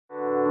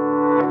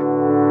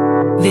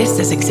This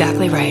is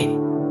exactly right.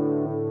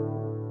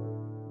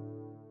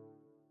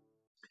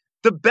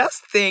 The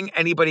best thing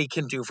anybody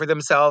can do for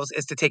themselves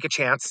is to take a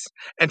chance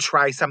and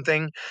try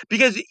something.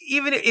 Because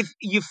even if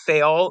you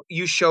fail,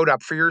 you showed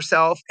up for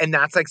yourself. And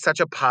that's like such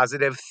a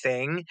positive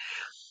thing.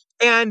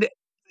 And,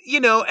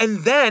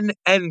 and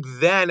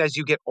then as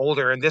you get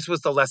older, and this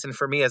was the lesson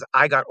for me as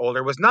I got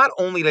older, was not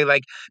only to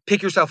like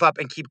pick yourself up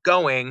and keep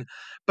going,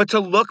 but to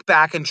look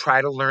back and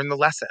try to learn the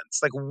lessons.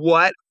 Like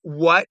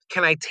what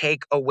can I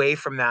take away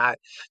from that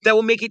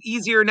will make it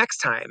easier next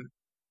time?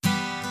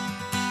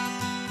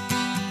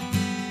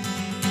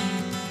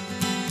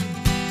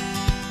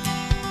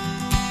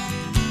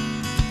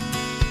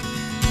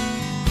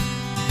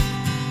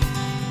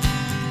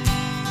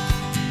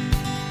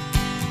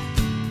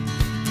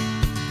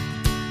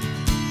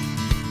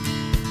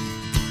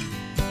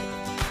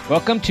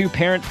 Welcome to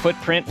Parent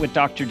Footprint with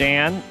Dr.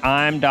 Dan.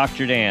 I'm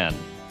Dr. Dan.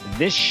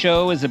 This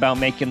show is about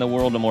making the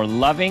world a more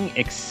loving,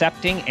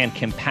 accepting, and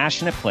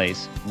compassionate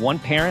place, one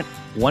parent,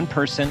 one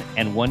person,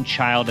 and one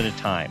child at a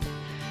time.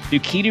 The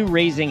key to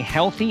raising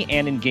healthy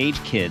and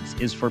engaged kids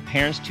is for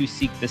parents to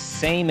seek the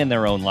same in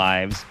their own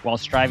lives while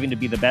striving to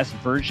be the best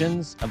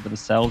versions of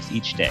themselves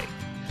each day.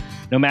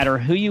 No matter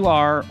who you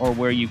are or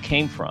where you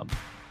came from,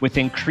 with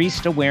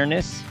increased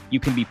awareness, you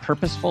can be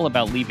purposeful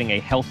about leaving a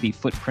healthy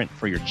footprint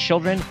for your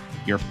children,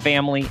 your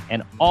family,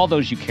 and all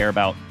those you care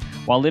about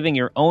while living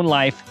your own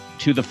life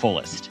to the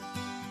fullest.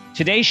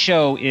 Today's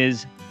show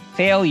is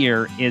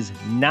Failure is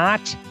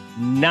Not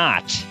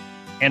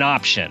an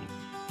Option.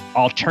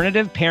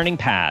 Alternative Parenting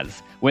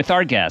Paths with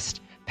our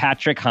guest,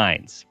 Patrick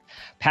Hinds.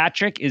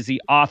 Patrick is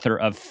the author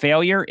of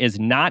Failure is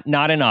Not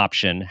an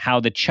Option,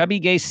 How the Chubby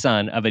Gay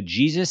Son of a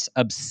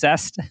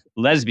Jesus-Obsessed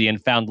Lesbian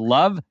Found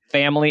Love,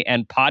 Family,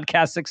 and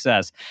Podcast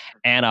Success,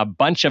 and a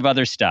bunch of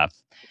other stuff.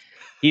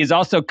 He is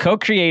also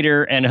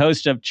co-creator and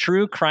host of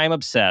True Crime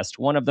Obsessed,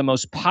 one of the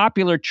most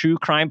popular true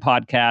crime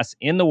podcasts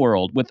in the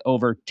world with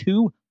over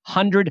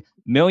 200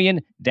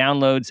 million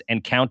downloads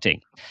and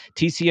counting.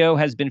 TCO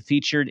has been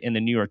featured in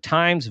the New York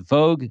Times,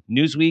 Vogue,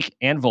 Newsweek,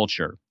 and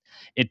Vulture.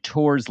 It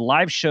tours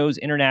live shows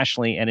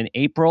internationally and in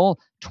April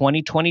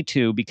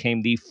 2022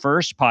 became the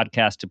first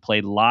podcast to play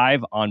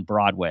live on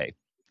Broadway.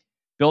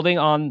 Building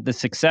on the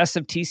success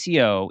of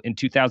TCO, in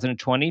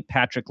 2020,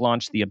 Patrick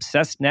launched the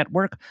Obsessed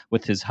Network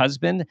with his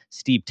husband,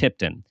 Steve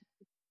Tipton.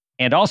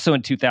 And also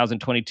in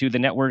 2022, the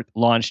network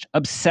launched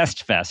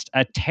Obsessed Fest,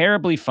 a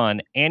terribly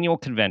fun annual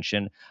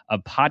convention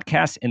of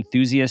podcast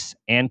enthusiasts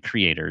and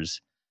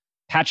creators.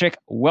 Patrick,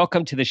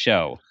 welcome to the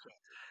show.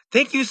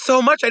 Thank you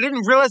so much. I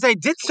didn't realize I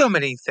did so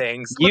many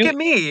things. Look at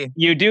me.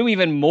 You do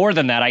even more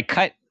than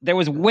that. There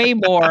was way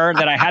more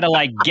that I had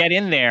to get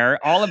in there.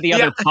 All of the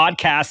other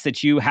podcasts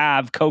that you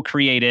have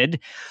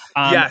co-created.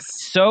 Yes.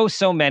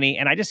 So many.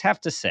 And I just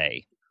have to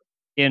say,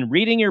 in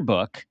reading your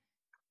book,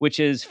 which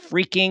is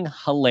freaking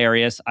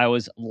hilarious, I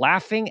was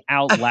laughing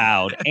out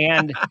loud.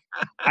 And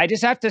I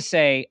just have to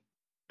say,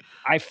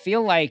 I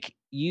feel like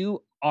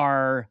you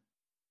are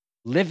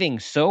living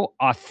so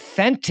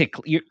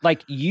authentically.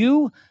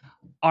 You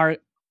are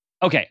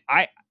okay.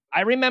 I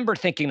remember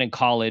thinking in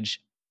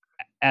college,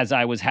 as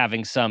I was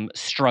having some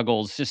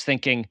struggles, just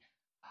thinking,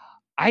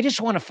 I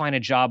just want to find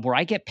a job where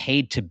I get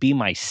paid to be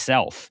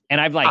myself.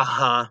 And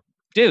I'm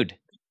dude,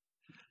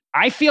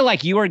 I feel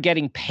like you are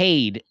getting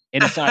paid,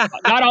 and it's not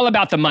all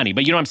about the money,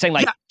 but you know what I'm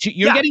saying?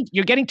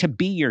 You're getting to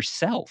be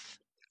yourself.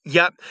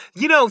 Yep.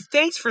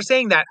 Thanks for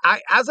saying that.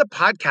 As a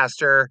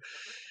podcaster,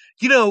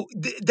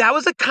 that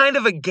was a kind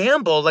of a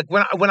gamble. Like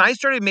when I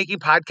started making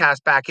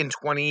podcasts back in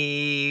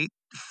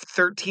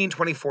 2013,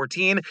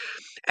 2014,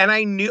 and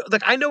I knew,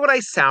 I know what I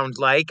sound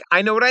like.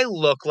 I know what I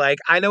look like.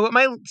 I know what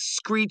my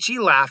screechy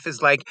laugh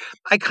is like.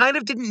 I kind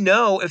of didn't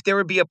know if there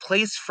would be a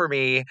place for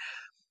me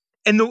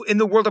in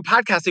the world of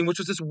podcasting, which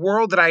was this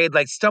world that I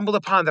had stumbled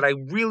upon, that I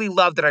really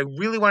loved, that I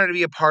really wanted to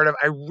be a part of.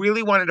 I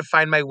really wanted to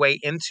find my way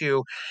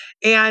into.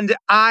 And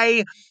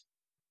I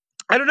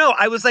don't know.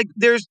 I was like,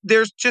 there's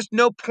just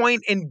no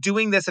point in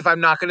doing this if I'm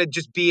not going to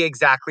just be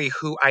exactly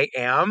who I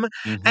am.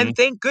 Mm-hmm. And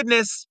thank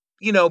goodness,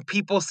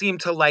 people seem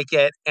to like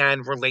it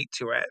and relate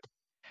to it.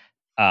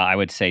 I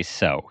would say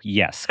so.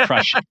 Yes.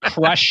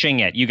 Crushing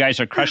it. You guys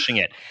are crushing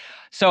it.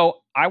 So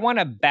I want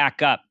to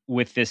back up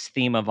with this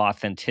theme of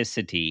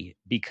authenticity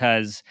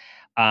because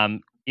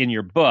in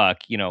your book,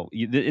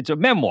 it's a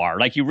memoir.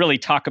 You really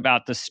talk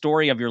about the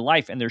story of your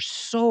life. And there's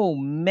so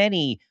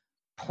many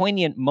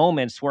poignant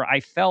moments where I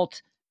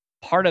felt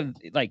part of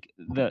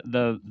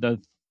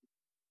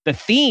the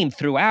theme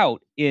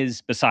throughout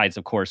is, besides,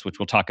 of course, which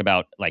we'll talk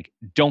about,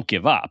 don't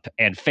give up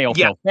and fail,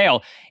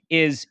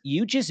 is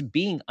you just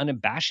being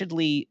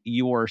unabashedly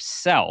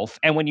yourself.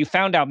 And when you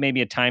found out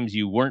maybe at times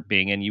you weren't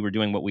being, and you were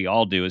doing what we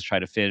all do is try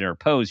to fit in or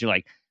pose, you're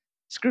like,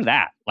 screw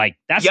that.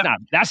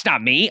 That's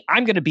not me.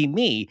 I'm going to be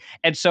me.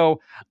 And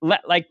so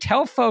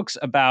tell folks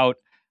about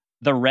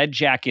the Red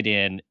Jacket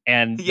In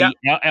and the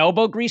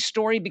elbow grease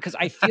story, because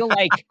I feel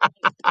like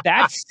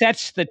that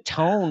sets the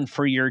tone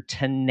for your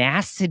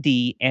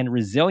tenacity and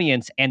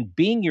resilience and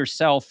being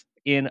yourself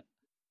in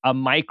a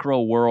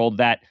micro world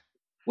that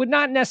would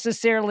not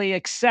necessarily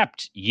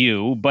accept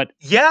you, but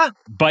Yeah.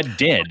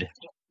 did.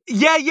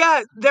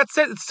 Yeah.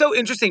 It's so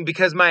interesting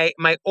because my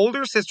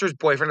older sister's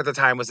boyfriend at the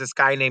time was this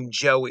guy named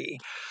Joey.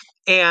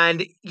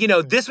 And,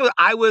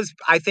 I was,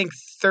 I think,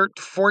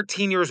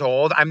 14 years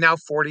old. I'm now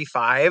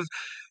 45.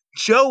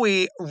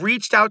 Joey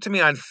reached out to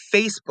me on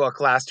Facebook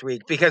last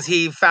week because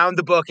he found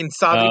the book and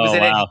saw that he was Oh,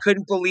 in it. He wow.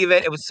 couldn't believe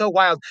it. It was so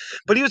wild.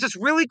 But he was this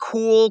really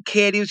cool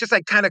kid. He was just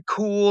like kind of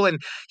cool. And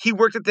he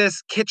worked at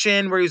this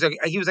kitchen where he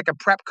was like a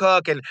prep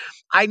cook. And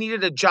I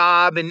needed a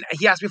job. And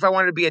he asked me if I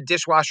wanted to be a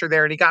dishwasher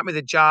there. And he got me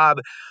the job.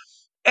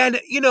 And,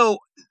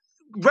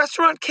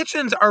 restaurant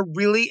kitchens are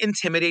really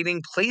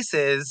intimidating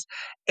places,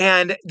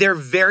 and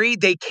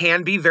they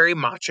can be very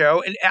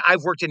macho. And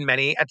I've worked in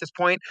many at this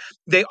point.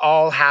 They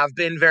all have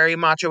been very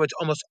macho. It's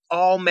almost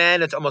all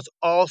men. It's almost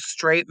all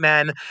straight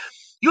men.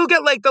 You'll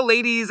get like the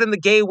ladies and the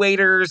gay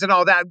waiters and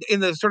all that in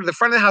the sort of the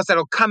front of the house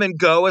that'll come and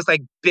go as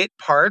like bit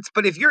parts.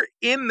 But if you're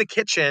in the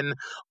kitchen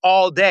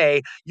all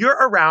day, you're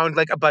around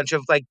like a bunch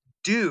of like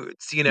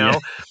dudes, Yeah.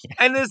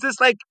 And there's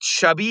this like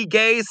chubby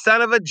gay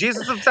son of a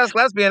Jesus obsessed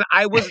lesbian.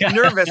 I was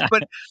nervous,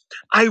 but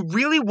I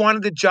really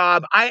wanted the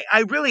job.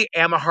 I really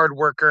am a hard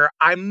worker.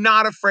 I'm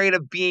not afraid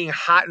of being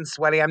hot and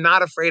sweaty. I'm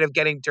not afraid of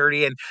getting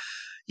dirty. And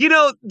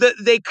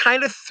they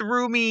kind of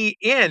threw me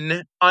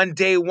in on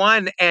day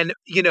one. And,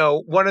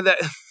 one of the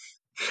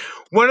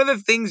one of the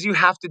things you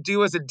have to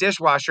do as a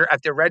dishwasher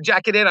at the Red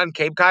Jacket Inn on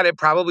Cape Cod, it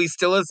probably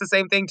still is the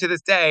same thing to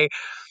this day.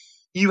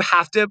 You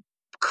have to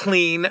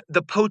clean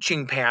the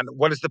poaching pan.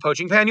 What is the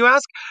poaching pan, you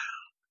ask?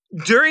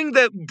 During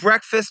the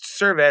breakfast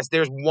service,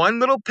 there's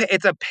one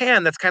it's a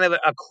pan that's kind of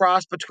a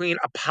cross between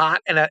a pot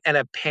and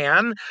a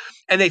pan,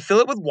 and they fill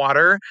it with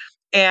water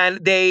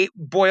and they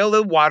boil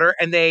the water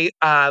and they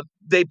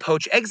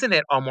poach eggs in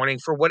it all morning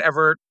for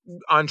whatever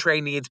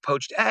entree needs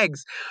poached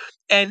eggs.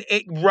 And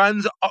it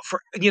runs for,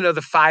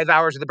 the 5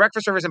 hours of the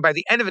breakfast service. And by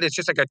the end of it, it's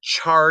just like a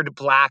charred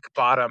black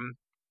bottom.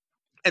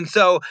 And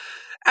so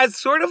as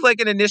sort of like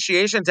an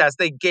initiation test,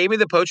 they gave me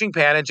the poaching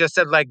pan and just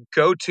said like,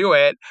 go to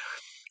it.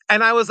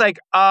 And I was like,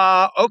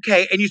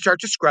 okay. And you start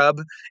to scrub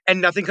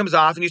and nothing comes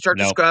off, and you start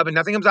to Nope. scrub and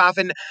nothing comes off.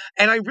 And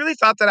I really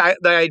thought that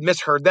I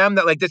misheard them,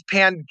 that like this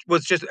pan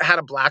had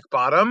a black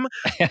bottom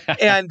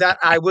and that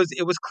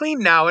it was clean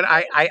now. And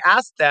I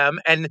asked them,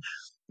 and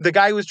the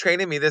guy who was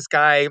training me, this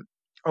guy,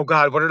 oh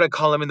God, what did I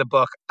call him in the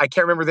book? I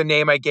can't remember the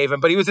name I gave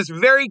him, but he was this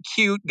very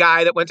cute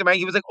guy that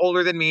he was like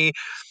older than me.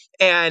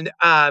 And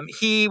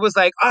he was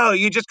like, oh,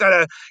 you just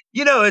gotta,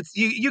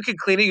 you can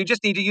clean it. You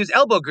just need to use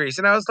elbow grease.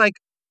 And I was like,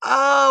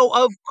 oh,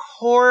 of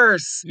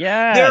course.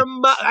 Yes.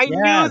 I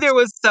knew Yes. there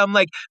was some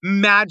like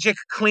magic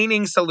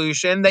cleaning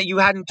solution that you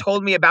hadn't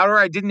told me about, or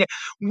I didn't.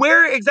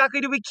 Where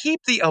exactly do we keep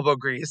the elbow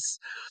grease?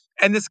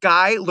 And this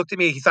guy looked at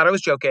me. He thought I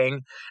was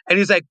joking, and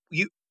he's like,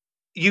 you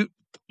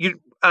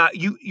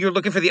you're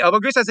looking for the elbow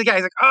grease? I was like, yeah.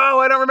 He's like, oh,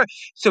 I don't remember.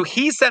 So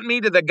he sent me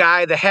to the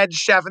guy, the head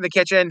chef in the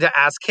kitchen, to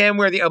ask him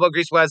where the elbow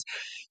grease was.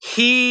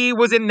 He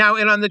was now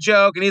in on the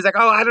joke, and he's like,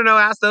 oh, I don't know.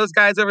 Ask those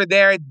guys over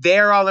there.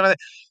 They're all in on it.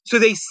 So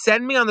they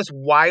send me on this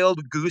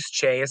wild goose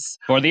chase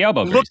For the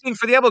elbow grease. looking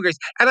for the elbow grease.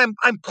 And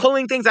I'm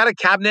pulling things out of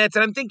cabinets,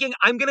 and I'm thinking,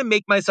 I'm going to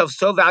make myself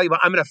so valuable.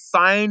 I'm going to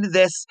find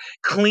this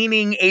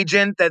cleaning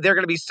agent that they're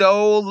going to be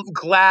so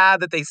glad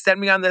that they sent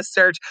me on this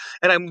search.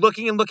 And I'm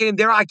looking and looking,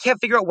 and I can't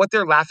figure out what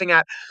they're laughing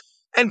at.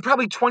 And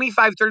probably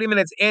 25, 30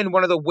 minutes in,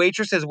 one of the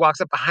waitresses walks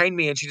up behind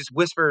me and she just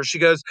whispers, she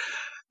goes,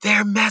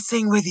 they're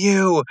messing with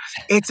you.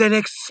 It's an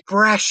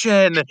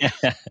expression.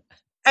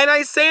 And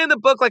I say in the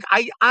book, like,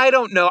 I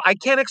don't know. I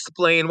can't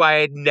explain why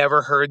I'd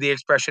never heard the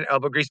expression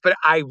elbow grease, but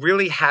I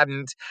really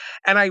hadn't.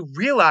 And I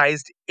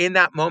realized in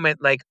that moment,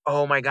 like,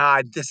 oh my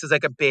God, this is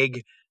like a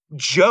big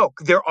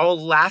joke. They're all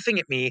laughing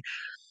at me.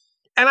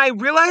 And I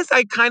realized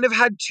I kind of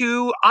had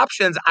two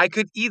options. I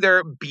could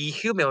either be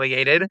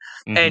humiliated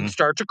and Mhm.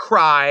 start to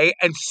cry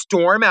and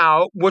storm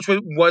out, which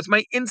was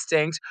my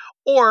instinct,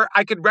 or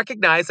I could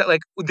recognize that,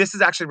 like, this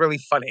is actually really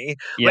funny.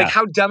 Like, Yeah.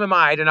 how dumb am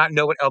I to not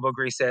know what elbow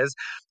grease is?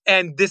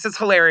 And this is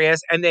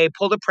hilarious. And they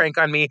pulled a prank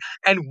on me.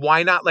 And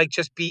why not, like,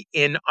 just be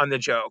in on the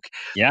joke?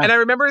 Yeah. And I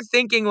remember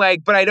thinking,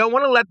 like, but I don't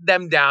want to let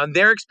them down.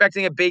 They're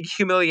expecting a big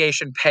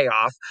humiliation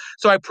payoff.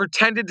 So I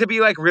pretended to be,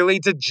 like, really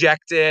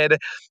dejected.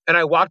 And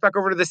I walked back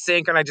over to the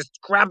sink and I just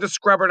grabbed the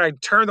scrubber and I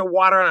turned the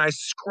water on and I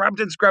scrubbed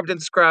and scrubbed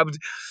and scrubbed.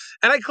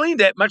 And I cleaned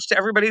it, much to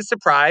everybody's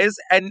surprise.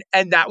 And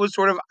that was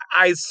sort of,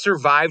 I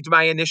survived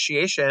my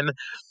initiation.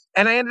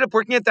 And I ended up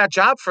working at that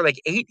job for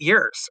like 8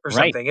 years or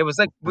Right. something. It was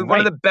like one of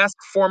Right. the best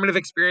formative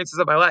experiences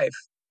of my life.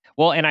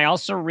 Well, and I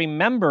also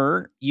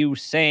remember you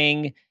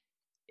saying,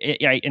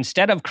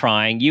 instead of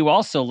crying, you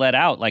also let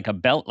out like a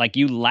belt, like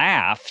you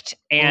laughed,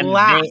 and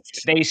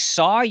Laughed. they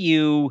saw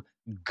you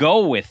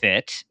go with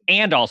it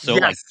and also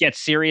like Yes. get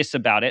serious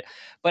about it.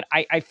 But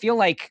I feel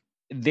like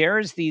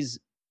there's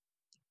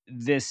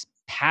this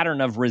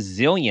pattern of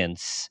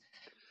resilience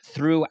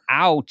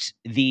throughout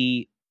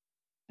the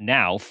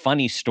now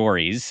funny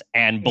stories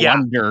and Yeah.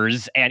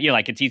 blunders, and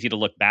like it's easy to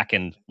look back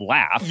and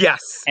laugh.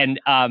 Yes. And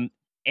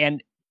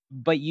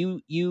but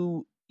you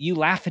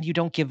laugh and you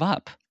don't give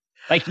up.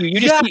 Like you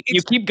just Yeah,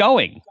 keep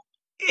going.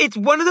 it's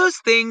one of those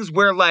things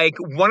where, like,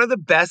 one of the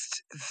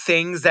best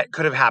things that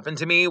could have happened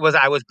to me was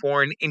I was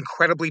born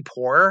incredibly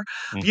poor.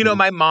 You know, Hmm.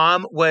 my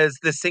mom was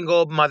the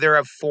single mother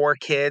of 4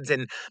 kids,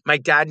 and my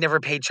dad never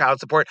paid child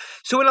support.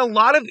 So in a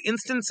lot of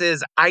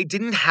instances, I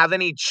didn't have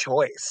any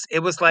choice. It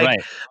was like,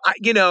 Right.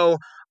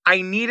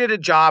 I needed a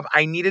job,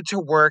 I needed to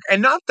work,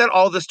 and not that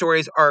all the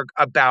stories are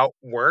about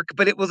work,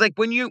 but it was like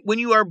when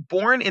you are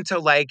born into,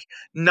 like,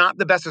 not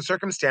the best of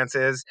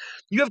circumstances,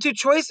 you have 2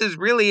 choices,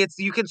 really. It's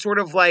you can sort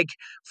of, like,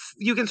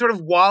 you can sort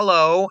of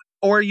wallow,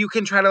 or you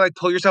can try to, like,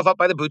 pull yourself up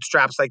by the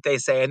bootstraps, like they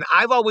say. And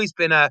I've always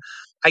been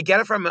I get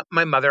it from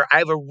my mother. I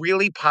have a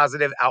really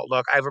positive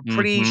outlook. I have a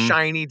pretty Hmm.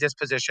 shiny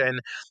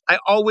disposition. I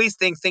always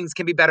think things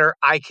can be better.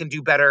 I can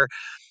do better.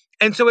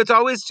 And so it's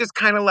always just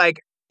kind of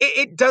like,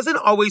 it doesn't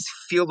always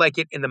feel like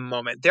it in the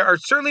moment. There are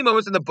certainly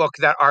moments in the book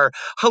that are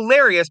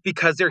hilarious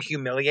because they're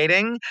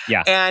humiliating.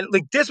 Yeah. And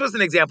like this was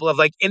an example of,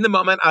 like, in the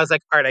moment, I was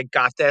like, all right, I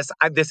got this.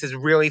 This is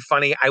really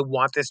funny. I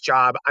want this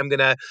job. I'm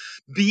gonna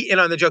be in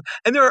on the joke.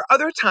 And there are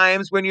other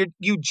times when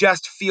you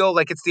just feel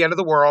like it's the end of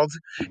the world,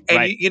 and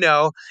Right.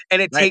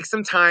 and it Right. takes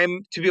some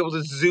time to be able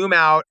to zoom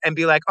out and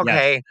be like,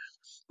 Yes. okay,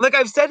 like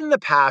I've said in the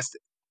past,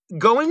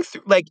 going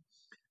through, like,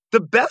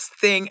 the best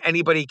thing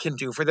anybody can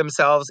do for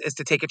themselves is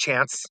to take a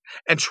chance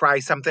and try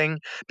something,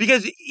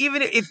 because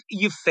even if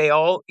you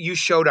fail, you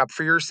showed up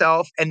for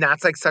yourself, and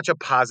that's like such a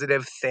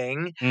positive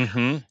thing.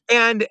 Hmm.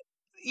 And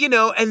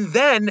and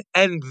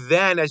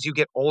then as you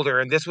get older,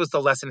 and this was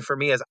the lesson for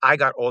me as I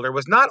got older,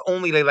 was not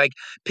only to, like,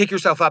 pick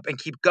yourself up and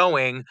keep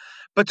going,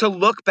 but to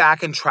look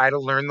back and try to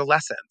learn the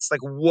lessons.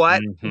 Like,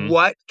 what Hmm.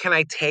 what can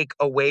I take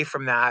away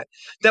from that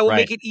that will Right.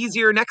 make it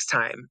easier next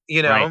time,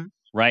 you Right. know?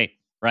 Right.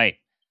 Right.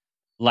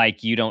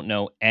 Like you don't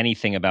know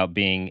anything about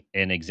being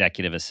an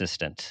executive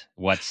assistant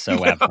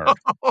whatsoever.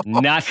 No.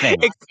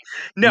 Nothing. Ex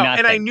No,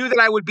 and I Nothing. knew that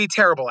I would be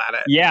terrible at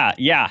it. Yeah,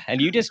 yeah, and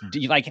you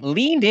like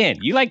leaned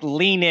in. You like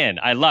lean in.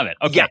 I love it.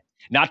 Yeah, Okay,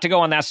 not to go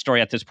on that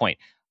story at this point.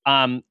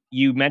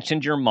 You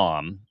mentioned your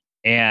mom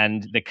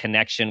and the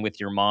connection with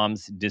your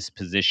mom's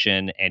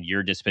disposition and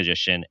your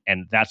disposition,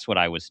 and that's what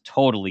I was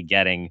totally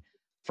getting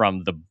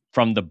from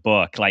the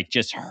book. Like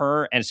just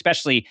her, and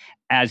especially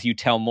as you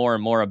tell more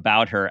and more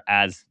about her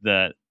as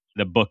the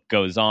book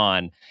goes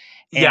on.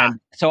 yeah. And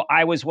so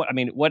I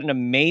mean, what an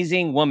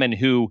amazing woman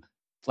who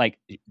like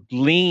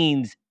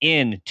leans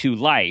into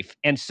life.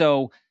 And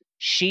so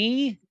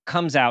she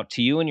comes out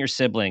to you and your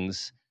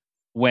siblings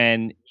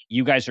when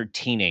you guys are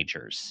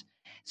teenagers.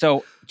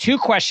 So, two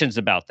questions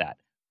about that.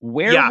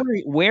 Yeah.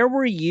 Where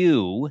were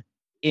you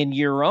in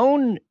your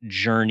own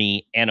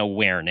journey and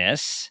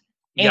awareness?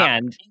 Yeah.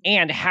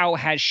 And how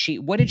has she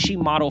what did she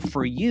model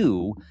for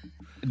you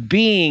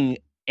being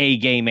a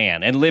gay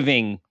man and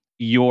living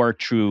your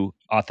true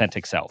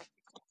authentic self?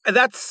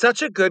 That's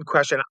such a good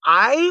question.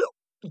 I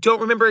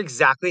don't remember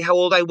exactly how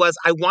old I was.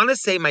 I wanna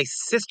say my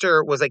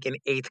sister was, like, in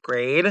 8th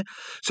grade,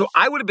 so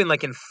I would have been,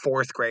 like, in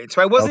 4th grade,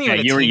 so I wasn't Okay, even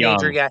a you were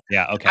teenager young. yet.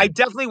 Yeah, I okay.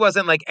 definitely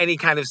wasn't, like, any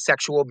kind of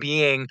sexual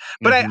being,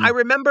 but I Mhm.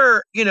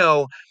 remember,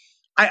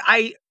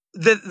 I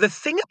the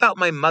thing about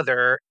my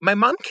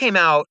mom came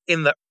out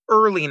in the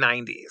early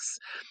 '90s,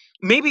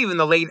 maybe even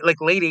the late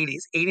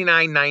 '80s,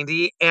 '89,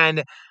 '90,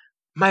 and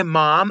my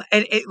mom,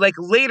 and it, like,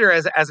 later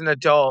as an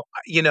adult,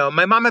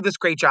 my mom had this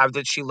great job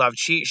that she loved.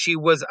 She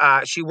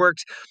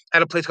worked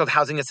at a place called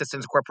Housing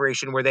Assistance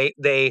Corporation, where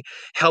they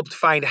helped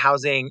find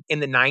housing in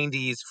the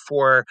 '90s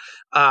for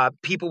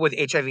people with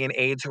HIV and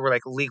AIDS who were,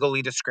 like,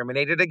 legally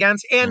discriminated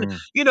against, and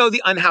Mm.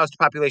 the unhoused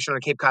population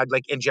on Cape Cod,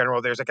 like, in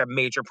general, there's like a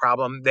major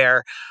problem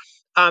there.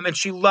 And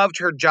she loved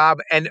her job,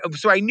 and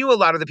so I knew a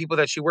lot of the people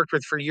that she worked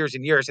with for years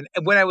and years. And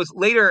when I was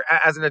later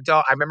as an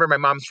adult, I remember my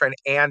mom's friend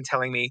Anne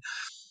telling me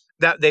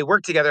that they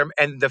worked together.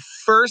 And the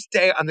first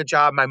day on the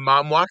job, my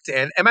mom walked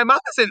in, and my mom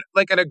isn't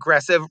like an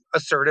aggressive,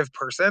 assertive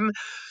person,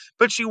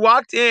 but she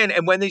walked in,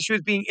 and when she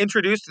was being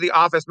introduced to the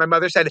office, my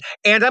mother said,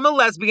 "And I'm a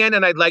lesbian,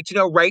 and I'd like to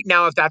know right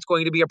now if that's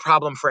going to be a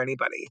problem for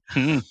anybody."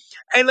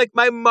 And, like,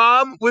 my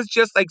mom was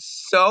just, like,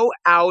 so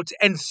out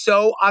and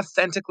so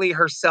authentically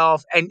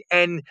herself, and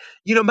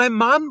my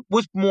mom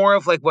was more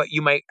of, like, what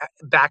you might,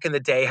 back in the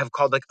day, have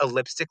called, like, a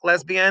lipstick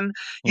lesbian.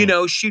 Mm.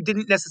 She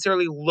didn't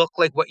necessarily look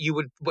like what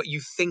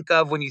you think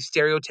of when you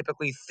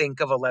stereotypically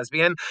think of a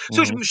lesbian.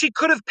 So Mhm. she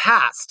could have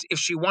passed if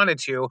she wanted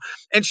to,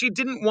 and she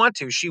didn't want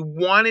to. She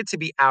wanted to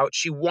be out.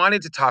 She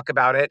wanted to talk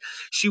about it.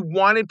 She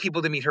wanted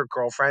people to meet her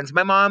girlfriends.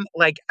 My mom,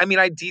 like, I mean,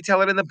 I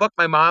detail it in the book.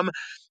 My mom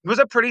was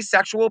a pretty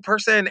sexual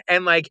person,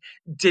 and, like,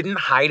 didn't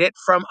hide it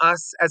from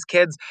us as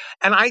kids.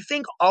 And I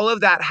think all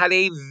of that had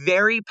a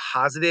very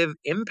positive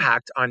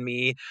impact on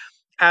me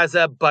as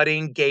a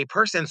budding gay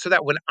person, so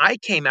that when I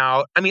came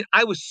out, I mean,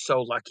 I was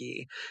so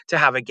lucky to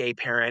have a gay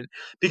parent,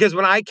 because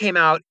when I came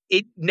out,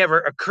 it never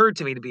occurred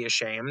to me to be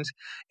ashamed.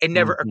 It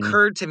never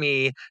Mhm. occurred to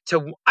me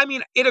I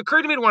mean, it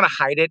occurred to me to want to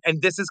hide it.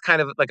 And this is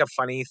kind of like a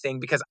funny thing,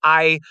 because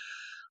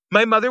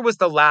My mother was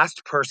the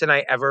last person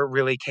I ever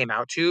really came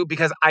out to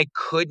because I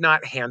could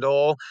not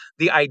handle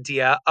the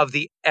idea of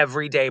the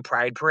everyday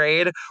pride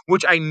parade,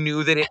 which I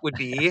knew that it would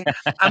be.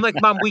 I'm like,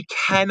 Mom, we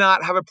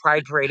cannot have a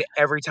pride parade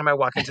every time I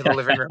walk into the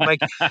living room.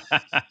 Like,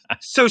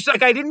 so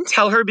like I didn't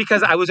tell her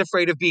because I was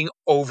afraid of being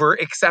over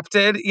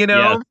accepted,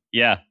 Yes,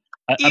 yeah.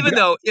 even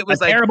though it A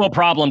was like, terrible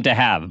problem to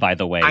have, by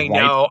the way, I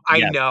right? know,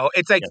 I Yes, know.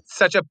 It's like yes,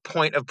 such a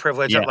point of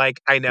privilege yeah, that like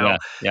I know. yeah,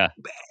 yeah.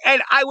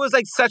 And I was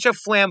like such a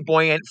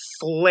flamboyant,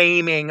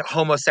 flaming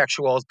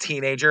homosexual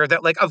teenager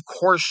that like of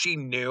course she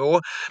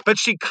knew, but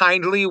she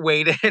kindly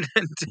waited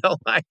until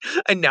I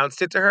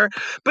announced it to her.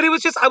 But it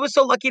was just I was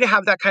so lucky to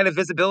have that kind of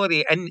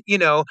visibility and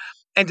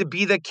and to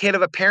be the kid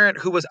of a parent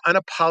who was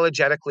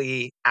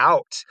unapologetically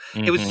out.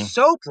 It was Mhm,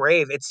 so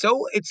brave. It's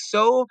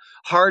so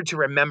hard to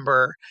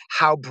remember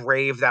how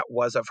brave that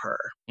was of her.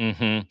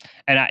 mhm.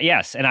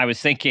 And I was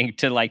thinking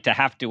to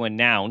have to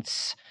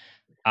announce,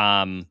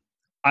 um,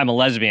 "I'm a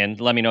lesbian,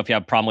 let me know if you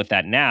have a problem with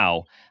that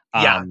now."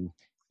 Yeah. Um,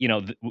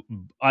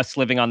 us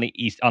living on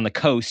the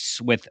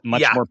coasts with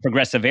much Yeah. more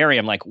progressive area,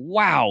 I'm like,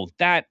 "Wow,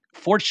 that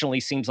fortunately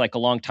seems like a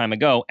long time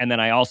ago." And then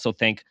I also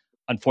think,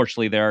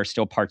 unfortunately, there are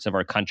still parts of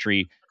our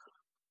country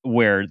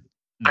where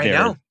I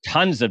there's know.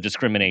 tons of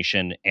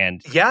discrimination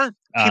and, Yeah,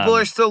 people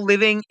are um still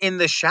living in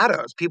the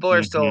shadows. People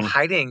are still mhm,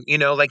 hiding,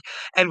 like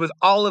and with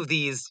all of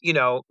these,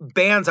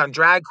 bans on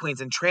drag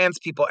queens and trans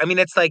people. I mean,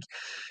 it's like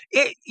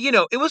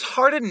it was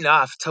hard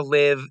enough to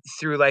live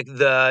through like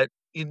the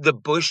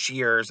Bush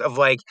years of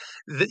like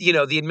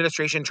the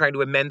administration trying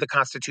to amend the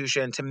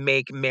Constitution to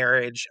make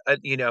marriage a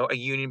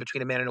union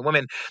between a man and a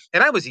woman.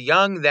 And I was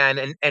young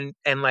then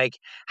and like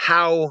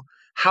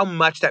how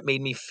much that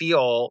made me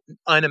feel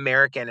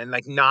un-American and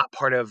like not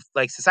part of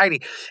like society.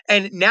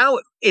 And now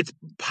it's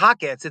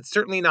pockets. It's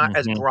certainly not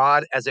as mhm,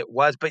 broad as it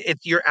was, but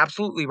you're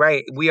absolutely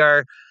right.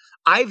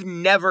 I've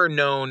never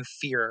known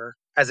fear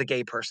as a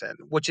gay person,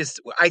 which is,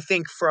 I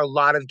think, for a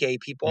lot of gay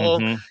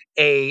people, mhm,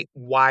 a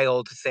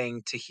wild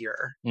thing to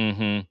hear.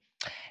 mhm.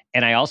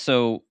 And I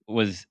also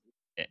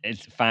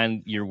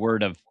find your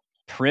word of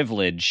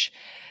privilege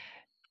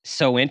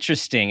so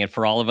interesting, and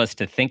for all of us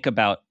to think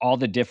about all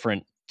the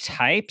different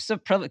types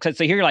of privilege. 'Cause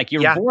so here, like,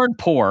 you're Yeah. born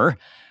poor.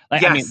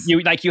 Like, I mean, Yes.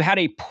 you had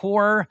a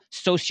poor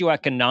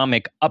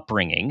socioeconomic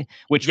upbringing,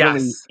 which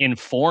really Yes.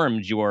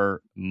 informed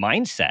your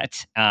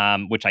mindset,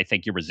 which I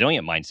think your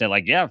resilient mindset,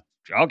 like, yeah,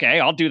 okay,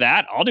 I'll do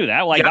that. I'll do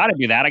that. Well, I Yep. got to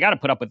do that. I got to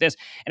put up with this.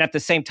 And at the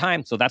same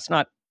time, so that's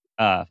not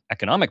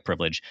economic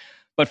privilege.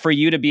 But for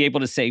you to be able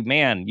to say,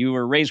 man, you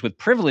were raised with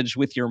privilege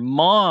with your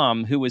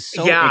mom who was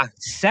so Yeah.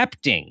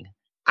 accepting.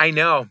 I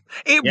know.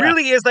 It Yeah.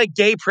 really is like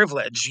gay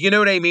privilege. You know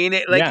what I mean?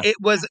 Yeah. It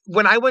was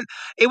when I went,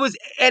 it was,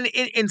 and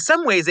in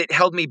some ways it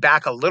held me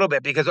back a little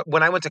bit because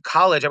when I went to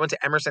college, I went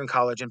to Emerson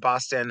College in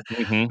Boston,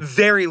 Mhm.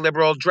 very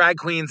liberal, drag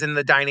queens in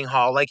the dining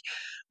hall. Like,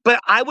 but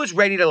I was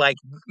ready to like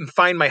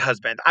find my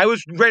husband. I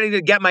was ready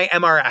to get my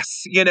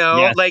MRS,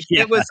 Yes. like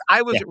Yeah.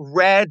 I was Yeah.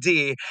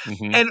 ready.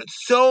 Mhm. And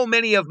so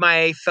many of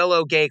my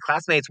fellow gay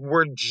classmates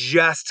were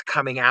just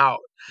coming out.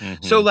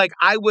 So Mhm. like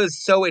I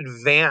was so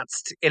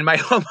advanced in my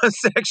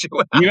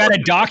homosexuality. You had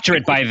a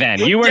doctorate by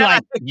then. Yeah,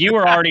 You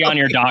were already on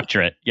your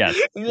doctorate.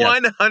 Yes. Yes.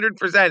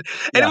 100%.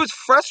 And it Yeah. was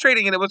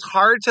frustrating and it was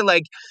hard to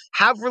like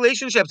have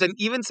relationships and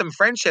even some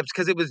friendships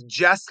because it was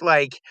just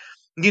like,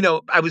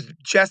 I was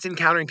just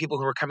encountering people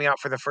who were coming out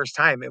for the first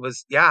time. It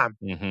was, yeah,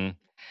 Mhm.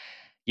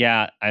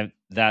 Yeah,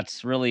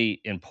 that's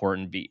really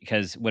important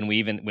because when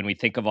we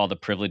think of all the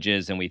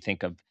privileges and we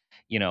think of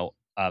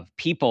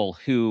people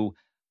who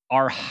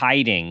are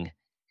hiding,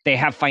 they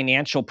have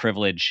financial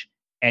privilege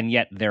and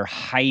yet they're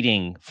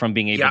hiding from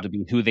being able yep. to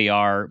be who they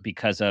are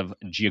because of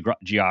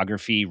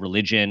geography,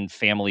 religion,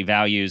 family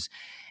values.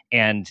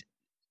 And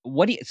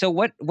what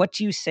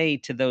do you say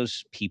to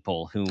those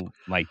people who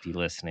might be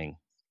listening?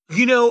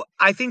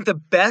 I think the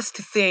best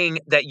thing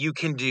that you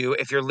can do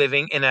if you're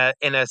living in a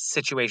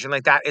situation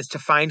like that is to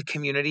find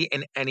community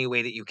in any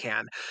way that you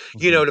can.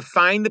 Mhm. To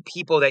find the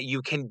people that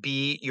you can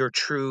be your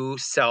true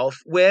self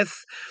with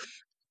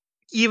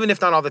even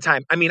if not all the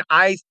time. I mean,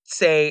 I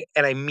say,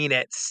 and I mean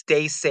it,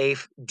 stay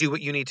safe, do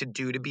what you need to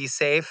do to be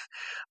safe.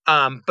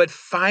 But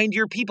find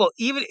your people.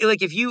 Even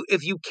like if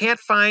you can't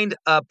find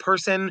a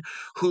person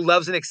who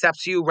loves and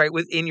accepts you right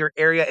within your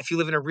area, if you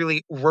live in a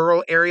really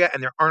rural area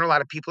and there aren't a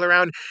lot of people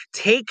around,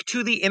 take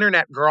to the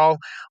internet, girl.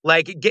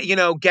 Like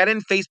get in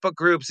Facebook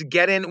groups,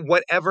 get in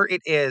whatever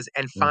it is,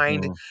 and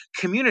find Mhm.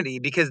 community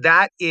because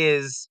that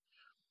is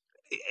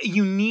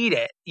you need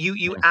it.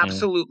 You Mhm.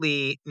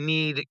 absolutely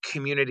need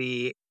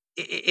community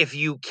if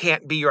you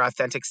can't be your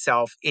authentic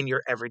self in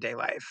your everyday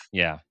life.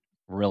 Yeah.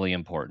 Really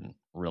important.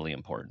 Really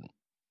important.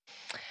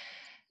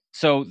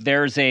 So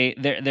there's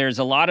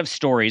a lot of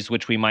stories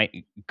which we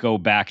might go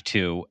back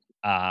to,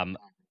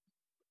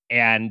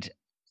 and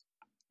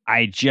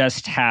I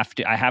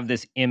have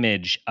this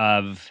image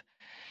of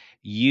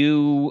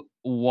you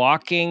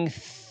walking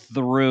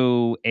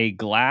through a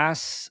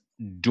glass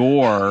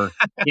door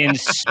in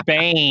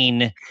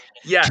Spain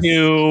Yes.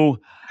 to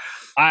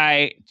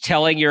I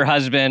telling your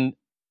husband,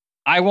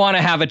 "I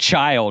wanna have a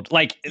child."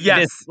 Like,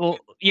 this Yes.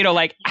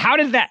 like, how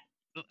did that,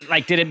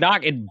 like, did it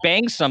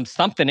bang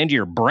something into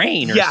your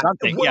brain or Yeah.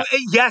 something? Yeah.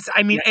 Yes.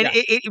 I mean, Yeah. and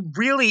Yeah. it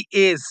really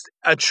is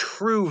a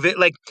true,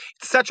 like,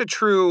 such a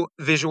true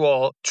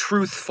visual,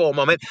 truthful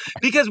moment.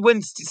 Because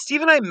when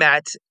Steve and I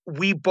met,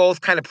 we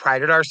both kind of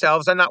prided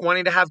ourselves on not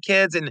wanting to have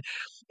kids. And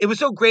it was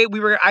so great.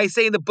 I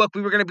say in the book,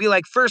 we were going to be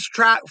like first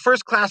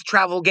class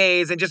travel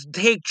gays and just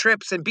take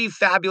trips and be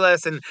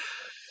fabulous. And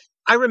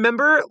I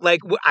remember, like,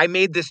 I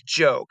made this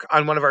joke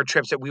on one of our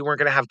trips that we weren't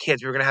going to have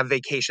kids. We were going to have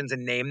vacations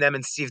and name them.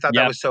 And Steve thought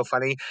that Yep. was so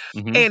funny.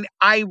 Hmm. And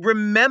I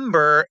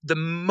remember the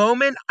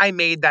moment I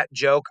made that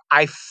joke,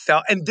 I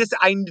felt, and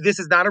this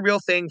is not a real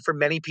thing for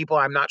many people.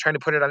 I'm not trying to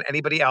put it on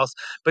anybody else,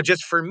 but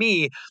just for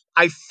me,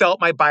 I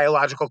felt my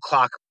biological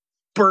clock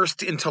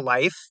burst into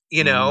life,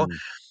 Mm.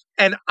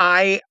 and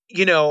I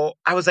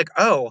was like,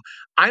 "Oh,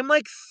 I'm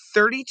like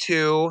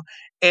 32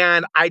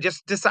 and I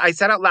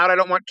said out loud I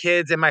don't want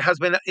kids and my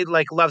husband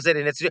like loves it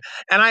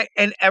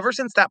and ever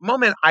since that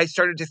moment I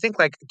started to think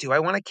like, do I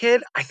want a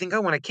kid? I think I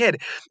want a kid."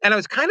 And I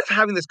was kind of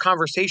having this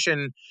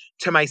conversation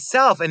to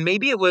myself and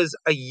maybe it was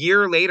a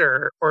year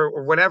later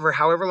or whatever,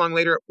 however long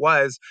later it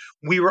was,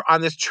 we were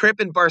on this trip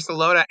in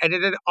Barcelona and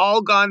it had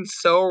all gone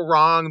so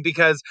wrong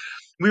because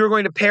we were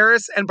going to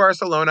Paris and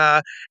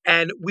Barcelona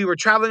and we were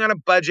traveling on a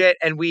budget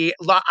and we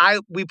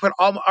put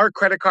all our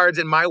credit cards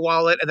in my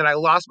wallet and then I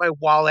lost my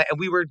wallet and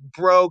we were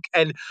broke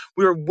and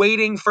we were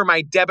waiting for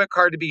my debit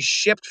card to be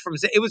shipped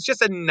it was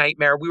just a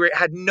nightmare.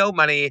 Had no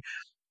money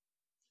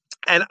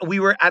and we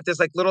were at this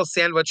like little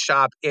sandwich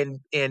shop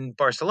in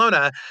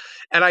Barcelona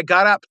and I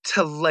got up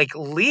to like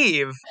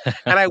leave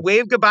and I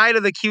waved goodbye to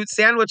the cute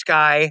sandwich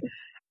guy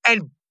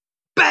and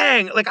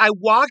bang, like I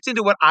walked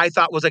into what I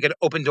thought was like an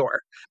open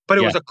door, but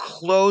it Yeah. was a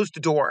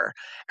closed door.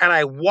 And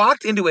I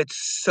walked into it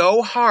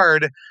so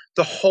hard,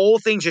 the whole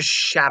thing just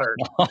shattered.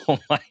 Oh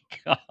my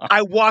God.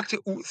 I walked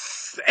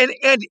and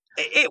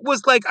it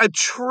was like a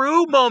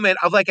true moment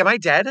of like, am I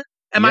dead?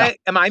 Yeah.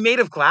 Am I made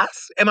of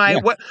glass? Am I Yeah.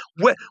 what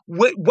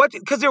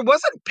because there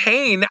wasn't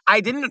pain. I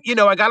didn't,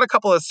 I got a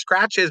couple of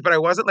scratches, but I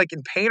wasn't like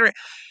in pain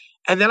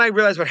and then I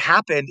realized what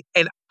happened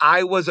and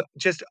I was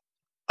just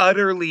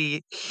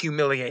utterly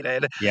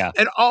humiliated. Yeah.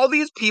 And all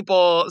these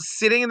people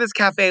sitting in this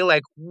cafe,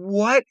 like,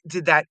 what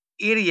did that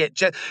idiot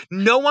just?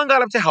 No one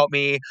got up to help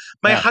me.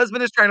 My Yeah.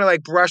 husband is trying to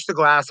like brush the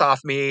glass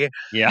off me.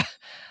 Yeah.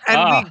 And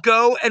we Ah,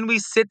 go and we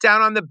sit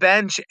down on the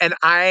bench, and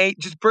I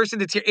just burst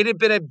into tears. It had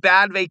been a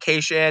bad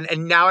vacation,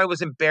 and now I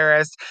was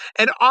embarrassed.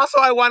 And also,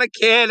 I want a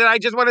kid, and I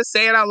just want to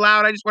say it out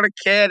loud. I just want a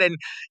kid. And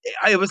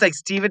it was like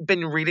Steve had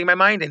been reading my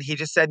mind, and he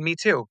just said, "Me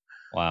too."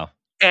 wow.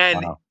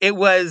 And Wow. it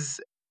was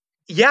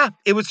yeah,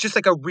 it was just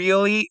like a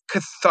really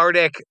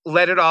cathartic,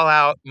 let it all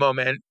out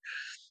moment.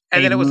 And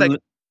A, then it was like, l-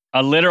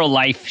 a literal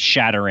life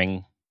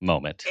shattering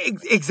moment.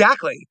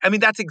 exactly. I mean,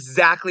 that's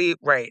exactly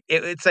right.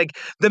 It's like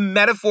the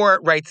metaphor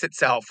writes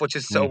itself, which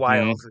is so Hmm.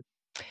 wild.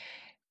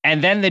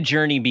 And then the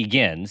journey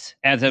begins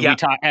Yeah.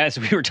 as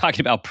we were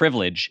talking about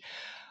privilege.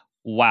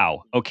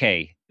 Wow.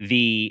 Okay.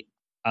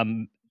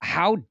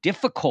 How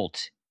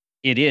difficult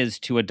it is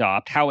to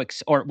adopt,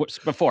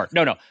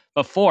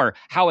 before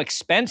how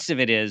expensive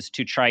it is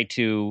to try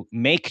to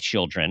make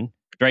children,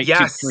 right? To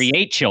Yes.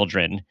 create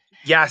children, and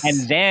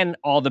Yes. then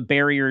all the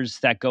barriers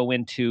that go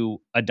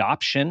into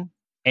adoption,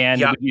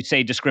 and Yep. would you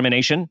say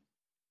discrimination as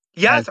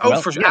Yes. Oh,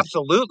 well? for sure. Yes.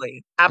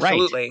 Absolutely. Right.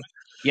 Absolutely.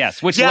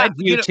 Yes, which Yeah. led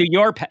you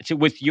to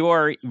with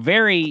your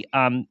very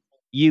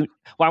you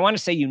well, I want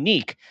to say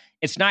unique.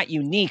 It's not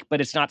unique, but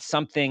it's not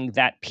something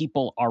that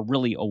people are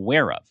really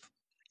aware of.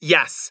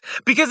 Yes,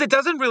 because it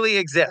doesn't really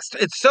exist.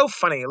 It's so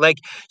funny. Like,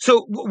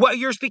 so what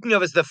you're speaking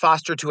of is the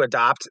foster to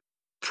adopt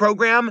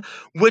program,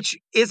 which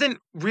isn't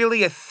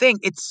really a thing.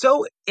 It's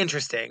so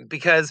interesting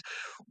because,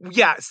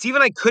 yeah, Steve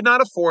and I could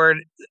not afford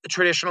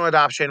traditional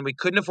adoption. We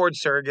couldn't afford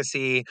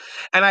surrogacy.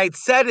 And I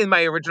said in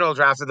my original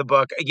draft of the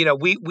book,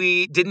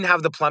 we didn't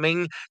have the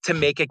plumbing to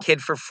make a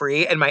kid for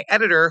free. And my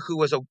editor, who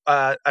was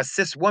a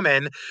cis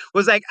woman,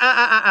 was like,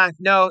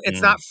 no, it's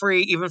Mm, not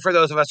free, even for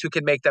those of us who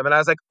can make them. And I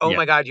was like, oh yeah,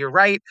 my God, you're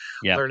right,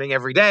 yeah, learning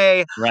every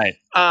day. right.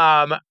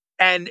 Um,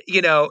 and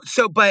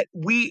but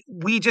we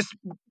just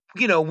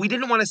we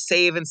didn't want to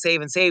save and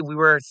save and save. We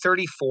were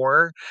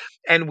 34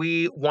 and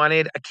we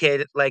wanted a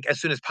kid like as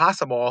soon as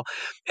possible.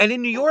 And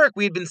in New York,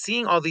 we had been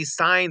seeing all these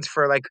signs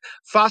for like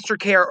foster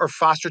care or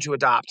foster to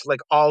adopt, like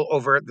all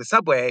over the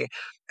subway.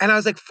 And I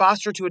was like,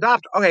 foster to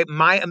adopt. Okay,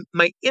 my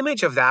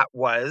image of that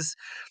was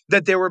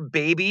that there were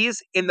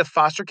babies in the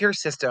foster care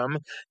system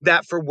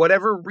that for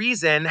whatever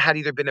reason had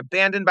either been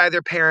abandoned by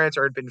their parents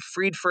or had been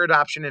freed for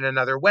adoption in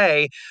another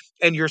way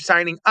and you're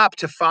signing up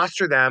to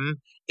foster them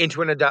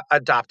into an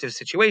adoptive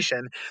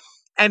situation.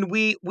 And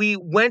we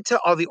went to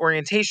all the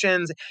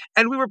orientations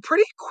and we were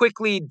pretty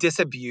quickly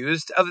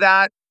disabused of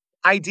that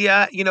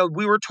idea.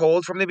 We were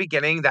told from the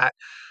beginning that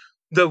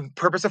the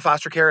purpose of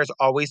foster care is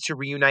always to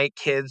reunite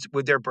kids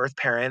with their birth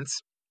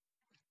parents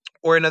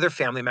or another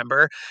family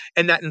member,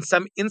 and that in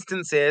some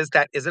instances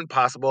that isn't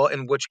possible,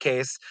 in which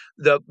case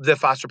the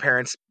foster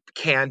parents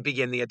can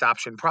begin the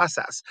adoption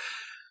process.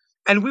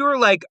 And we were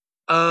like,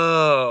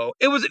 Oh,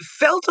 it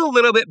felt a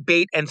little bit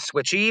bait and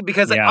switchy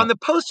because like Yeah. on the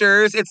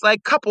posters, it's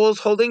like couples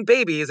holding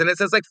babies and it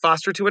says like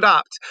foster to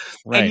adopt.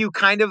 And Right. you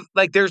kind of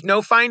like, there's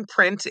no fine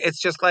print.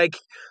 It's just like,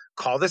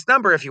 call this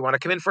number if you want to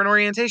come in for an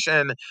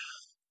orientation.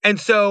 And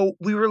so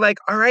we were like,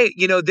 all right,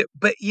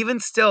 but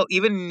even still,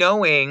 even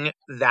knowing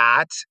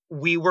that,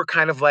 we were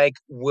kind of like,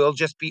 we'll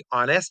just be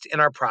honest in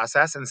our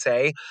process and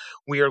say,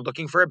 we are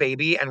looking for a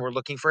baby and we're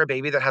looking for a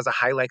baby that has a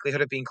high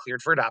likelihood of being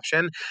cleared for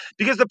adoption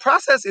because the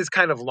process is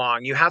kind of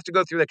long. You have to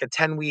go through like a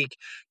 10-week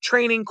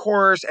training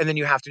course and then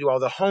you have to do all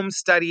the home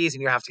studies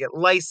and you have to get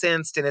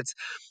licensed. And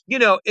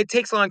it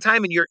takes a long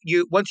time. And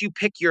once you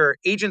pick your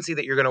agency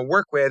that you're going to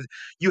work with,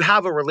 you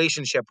have a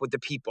relationship with the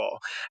people.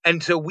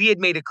 And so we had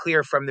made it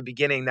clear from the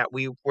beginning that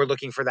we were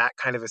looking for that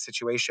kind of a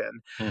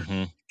situation.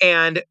 Mm-hmm.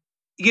 And,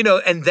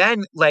 and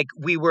then like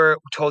we were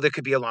told it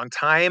could be a long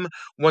time.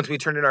 Once we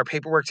turned in our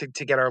paperwork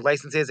to get our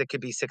licenses, it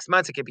could be 6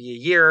 months, it could be a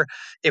year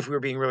if we were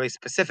being really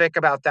specific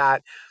about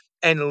that.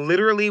 And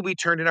literally we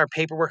turned in our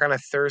paperwork on a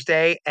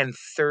Thursday and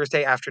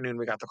Thursday afternoon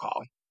we got the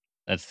call.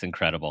 That's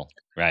incredible.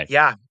 Right.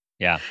 Yeah.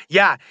 Yeah.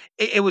 Yeah,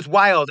 it was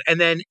wild.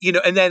 And then,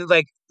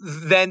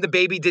 then the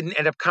baby didn't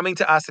end up coming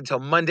to us until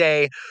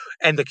Monday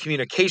and the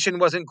communication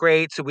wasn't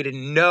great. So we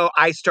didn't know.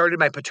 I started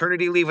my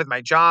paternity leave with my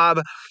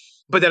job,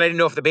 but then I didn't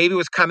know if the baby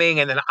was coming.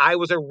 And then I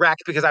was a wreck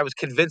because I was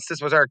convinced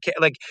this was our kid.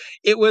 Like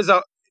it was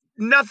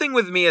nothing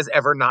with me is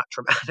ever not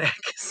traumatic.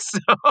 So.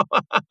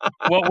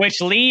 Well, which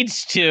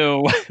leads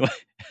to,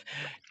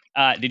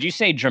 did you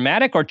say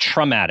dramatic or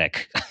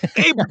traumatic?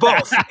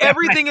 Both.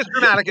 Everything is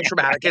dramatic and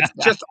traumatic. It's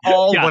just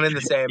all one and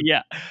the same.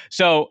 Yeah.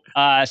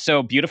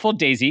 So beautiful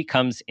Daisy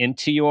comes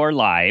into your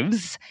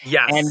lives.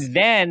 Yes. And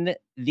then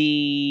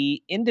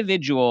the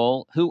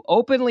individual who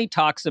openly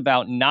talks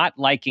about not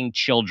liking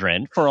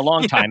children for a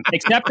long time,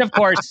 except of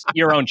course,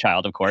 your own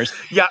child, of course,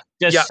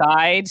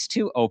 decides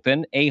to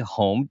open a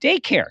home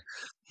daycare.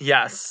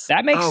 Yes.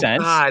 That makes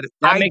sense. God.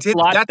 That makes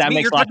lots of sense.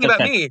 You're talking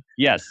about me.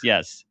 Yes.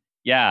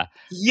 Yeah.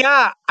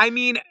 Yeah. I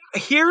mean,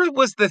 here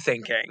was the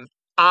thinking.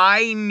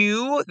 I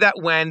knew that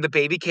when the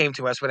baby came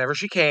to us, whenever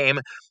she came,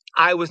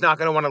 I was not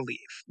going to want to leave,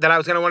 that I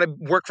was going to want to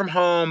work from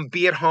home,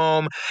 be at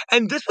home.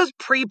 And this was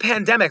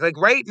pre-pandemic. Like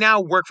right now,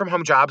 work from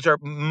home jobs are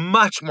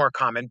much more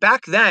common.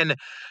 Back then,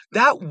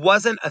 that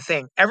wasn't a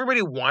thing.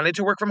 Everybody wanted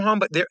to work from home,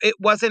 but it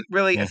wasn't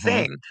really a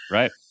thing.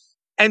 Right.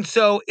 And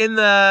so in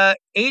the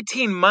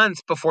 18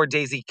 months before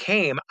Daisy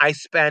came, I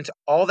spent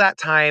all that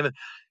time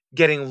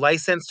getting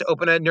licensed to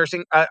open a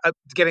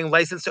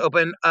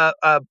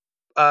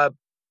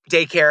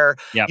daycare,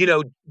 Yep.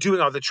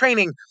 doing all the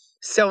training,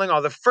 selling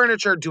all the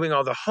furniture, doing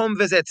all the home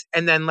visits.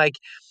 And then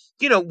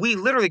we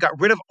literally got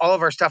rid of all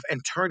of our stuff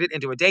and turned it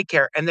into a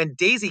daycare. And then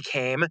Daisy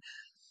came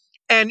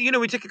and,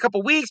 we took a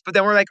couple weeks, but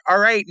then we're like, all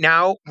right,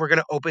 now we're going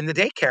to open the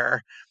daycare.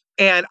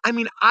 And I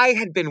mean, I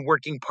had been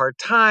working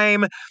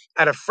part-time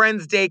at a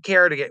friend's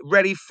daycare to get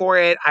ready for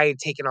it. I had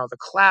taken all the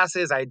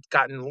classes. I had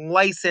gotten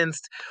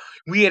licensed.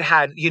 We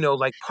had,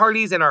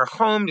 parties in our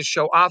home to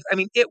show off. I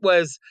mean,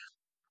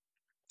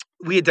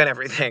 we had done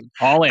everything.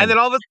 All in. And then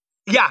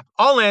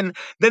all in.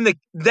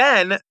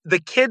 Then the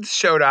kids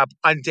showed up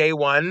on day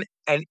one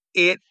and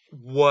it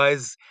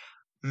was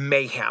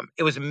mayhem.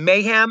 It was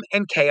mayhem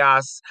and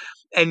chaos.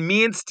 And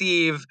me and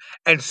Steve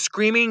and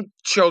screaming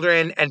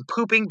children and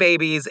pooping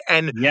babies.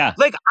 And I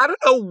don't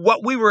know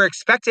what we were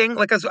expecting.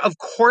 Like, of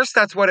course,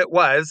 that's what it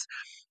was.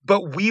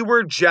 But we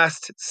were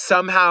just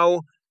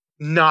somehow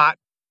not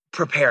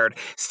prepared.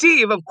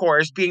 Steve, of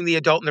course, being the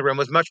adult in the room,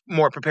 was much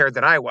more prepared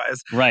than I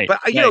was. Right.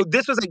 But,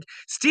 this was like,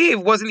 Steve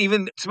wasn't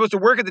even supposed to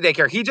work at the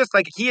daycare. He just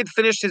he had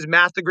finished his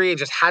math degree and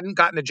just hadn't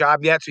gotten a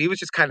job yet. So he was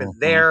just kind of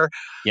there.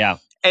 Yeah.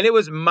 And it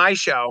was my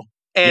show.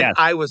 And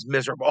I was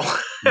miserable.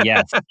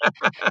 Yes.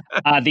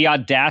 The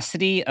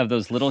audacity of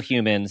those little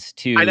humans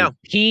to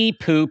pee,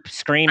 poop,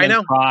 scream,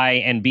 and cry,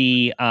 and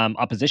be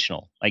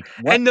oppositional. Like,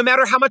 what? And no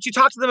matter how much you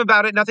talk to them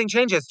about it, nothing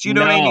changes. Do you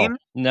know what I mean?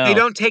 No. They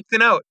don't take the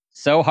note.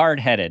 So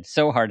hard-headed.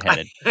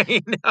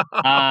 I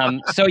know.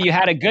 So you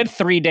had a good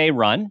 3-day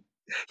run.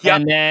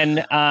 Yep.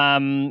 And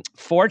then,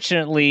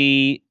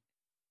 fortunately,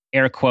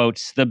 air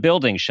quotes, the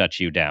building shut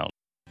you down.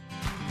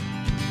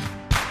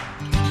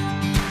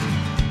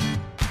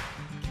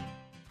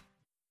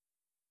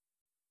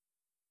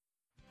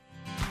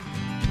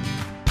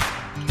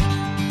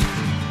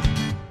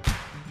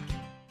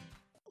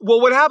 Well,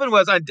 what happened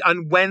was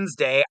on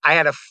Wednesday, I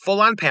had a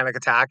full-on panic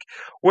attack,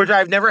 which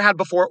I've never had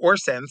before or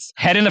since.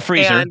 Head in the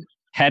freezer.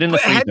 Head in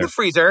the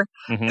freezer.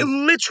 Mm-hmm.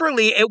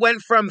 Literally, it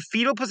went from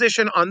fetal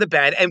position on the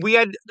bed, and we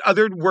had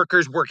other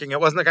workers working.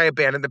 It wasn't like I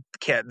abandoned the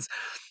kids,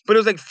 but it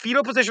was like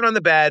fetal position on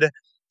the bed,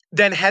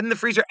 then head in the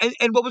freezer. And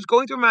what was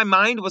going through my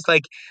mind was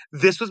like,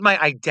 this was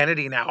my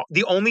identity now.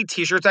 The only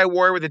t-shirts I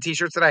wore were the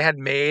t-shirts that I had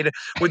made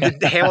with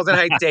the Hamilton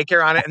Heights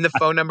daycare on it and the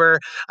phone number.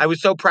 I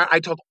was so proud. I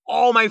told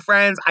all my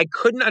friends. I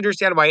couldn't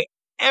understand why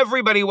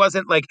everybody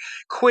wasn't like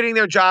quitting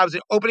their jobs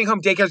and opening home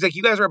daycares. Like,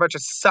 you guys are a bunch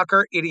of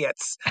sucker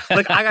idiots.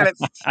 Like, I got it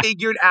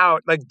figured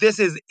out. Like, this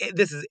is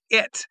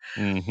it.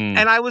 Mm-hmm.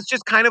 And I was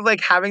just kind of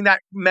like having that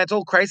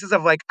mental crisis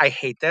of like, I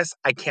hate this.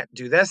 I can't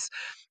do this.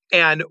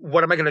 And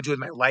what am I going to do with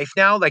my life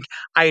now? Like,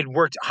 I had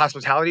worked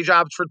hospitality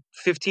jobs for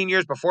 15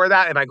 years before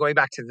that. Am I going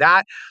back to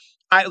that?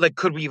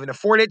 Could we even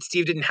afford it?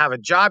 Steve didn't have a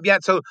job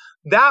yet. So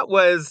that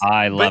was,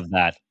 I but love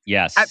that. at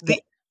Yes. the,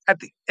 at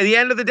the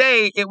end of the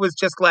day, it was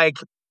just like,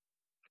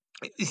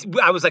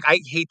 I was like, I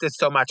hate this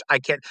so much. I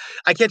can't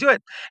do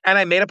it. And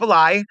I made up a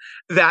lie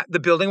that the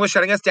building was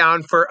shutting us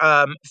down for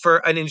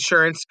an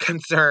insurance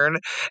concern.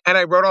 And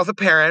I wrote all the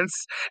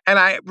parents. And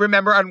I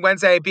remember on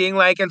Wednesday being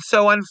like,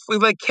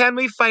 like, can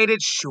we fight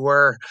it?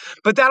 Sure.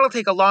 But that'll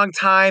take a long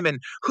time. And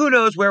who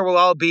knows where we'll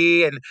all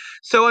be. And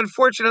so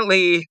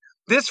unfortunately,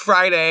 this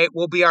Friday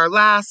will be our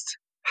last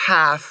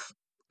half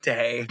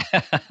day.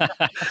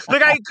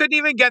 Like, I couldn't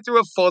even get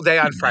through a full day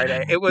on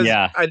Friday. It was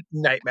Yeah. a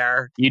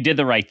nightmare. You did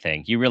the right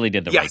thing. You really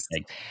did the right Yes.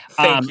 thing.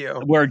 Thank you.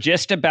 We're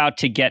just about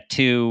to get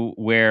to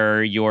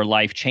where your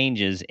life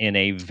changes in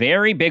a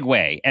very big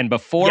way. And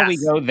before we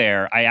Yes. go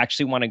there, I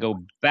actually want to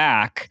go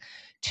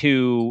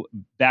to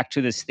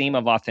this theme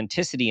of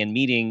authenticity and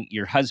meeting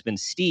your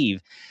husband,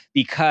 Steve,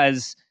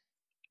 because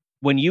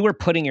when you were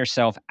putting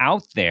yourself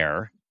out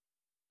there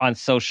on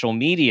social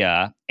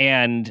media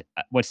and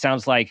what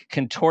sounds like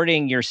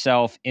contorting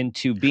yourself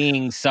into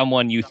being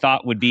someone you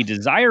thought would be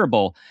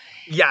desirable,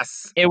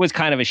 Yes. it was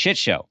kind of a shit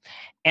show.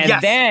 And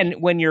Yes. then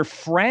when your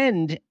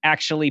friend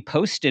actually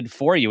posted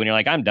for you and you're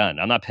like, I'm done.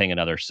 I'm not paying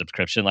another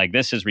subscription. Like,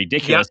 this is Yep.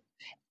 ridiculous.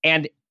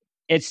 And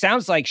it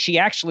sounds like she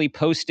actually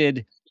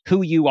posted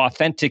who you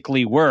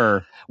authentically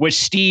were, which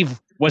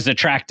Steve was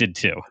attracted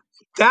to.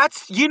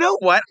 You know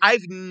what?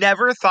 I've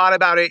never thought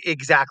about it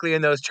exactly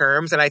in those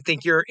terms. And I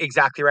think you're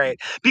exactly right.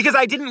 Because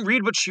I didn't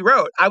read what she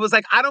wrote. I was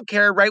like, I don't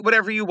care. Write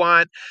whatever you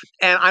want.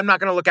 And I'm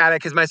not going to look at it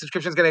because my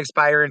subscription's going to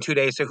expire in 2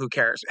 days. So who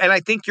cares? And I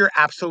think you're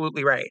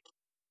absolutely right.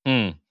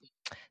 Hmm.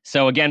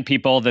 So again,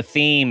 people, the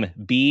theme,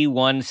 be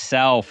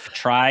oneself.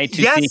 Try to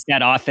seek Yes.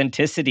 that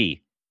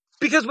authenticity.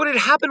 Because what had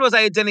happened was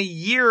I had done a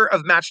year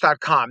of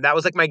Match.com. That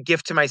was like my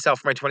gift to myself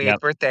for my 28th Yep.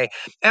 birthday.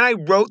 And I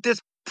wrote this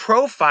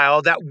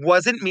profile that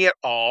wasn't me at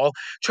all,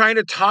 trying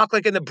to talk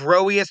like in the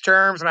broiest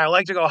terms. And I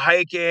like to go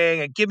hiking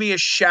and give me a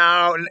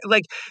shout and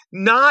like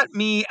not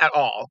me at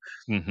all.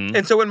 Mm-hmm.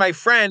 And so when my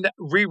friend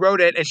rewrote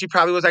it, and she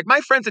probably was like,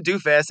 my friend's a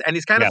doofus and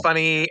he's kind of Yeah.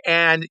 funny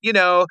and,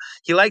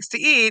 he likes to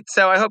eat.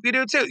 So I hope you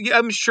do too.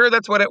 I'm sure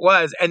that's what it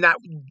was. And that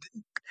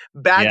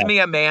bagged Yeah. me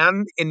a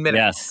man in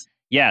minutes.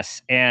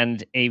 Yes.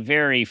 And a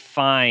very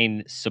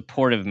fine,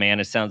 supportive man.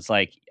 It sounds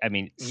like, I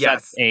mean, such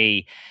Yes.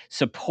 a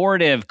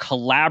supportive,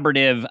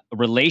 collaborative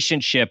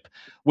relationship,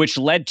 which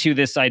led to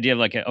this idea of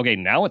like, okay,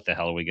 now what the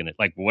hell are we going to,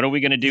 like, what are we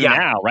going to do Yeah.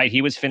 now? Right.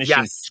 He was finishing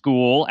Yes.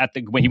 school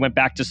when he went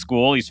back to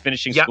school, he's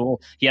finishing Yep.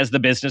 school. He has the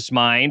business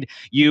mind.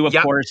 You, of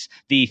Yep. course,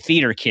 the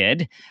theater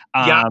kid,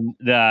 Yep.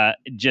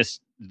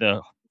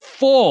 the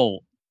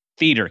full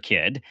theater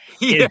kid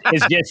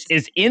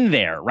is in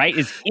there, right?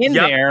 Is in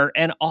Yep. there.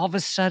 And all of a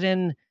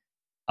sudden,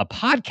 a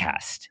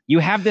podcast. You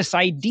have this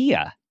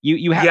idea.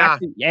 You have Yeah.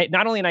 actually,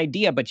 not only an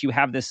idea, but you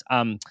have this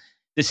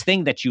this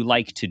thing that you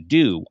like to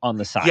do on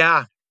the side.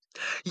 Yeah.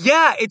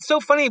 Yeah, it's so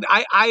funny.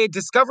 I had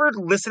discovered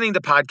listening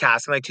to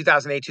podcasts in like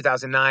 2008,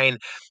 2009,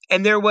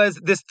 and there was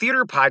this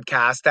theater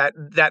podcast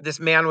that this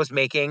man was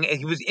making, and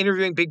he was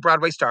interviewing big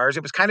Broadway stars.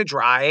 It was kind of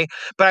dry,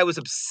 but I was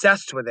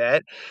obsessed with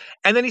it.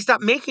 And then he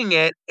stopped making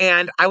it,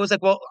 and I was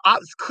like, well,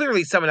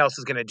 clearly someone else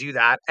is going to do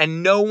that,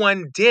 and no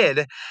one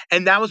did.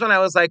 And that was when I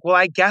was like, well,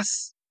 I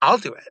guess I'll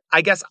do it.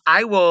 I guess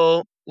I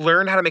will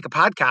learn how to make a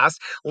podcast,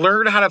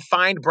 learn how to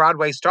find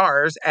Broadway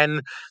stars,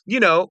 and you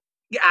know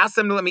asked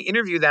them to let me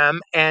interview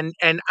them, and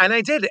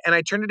I did, and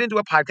I turned it into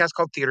a podcast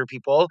called Theater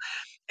People,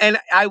 and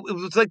it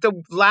was like the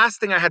last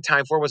thing I had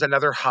time for was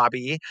another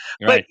hobby.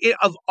 Right. But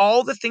of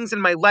all the things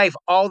in my life,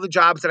 all the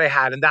jobs that I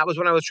had, and that was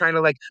when I was trying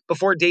to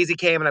before Daisy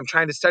came, and I'm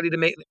trying to study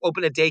to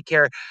open a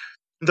daycare.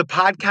 The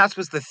podcast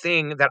was the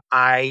thing that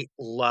I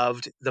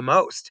loved the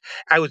most.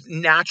 I was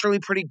naturally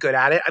pretty good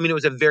at it. I mean, it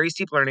was a very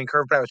steep learning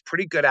curve, but I was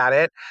pretty good at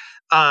it.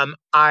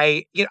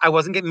 I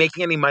wasn't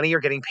making any money or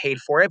getting paid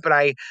for it, but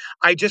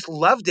I just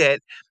loved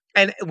it.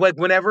 And like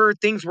whenever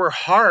things were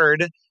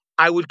hard,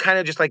 I would kind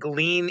of just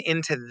lean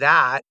into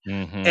that.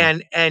 Mm-hmm.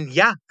 And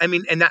yeah, I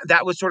mean, and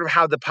that was sort of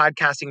how the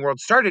podcasting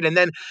world started. And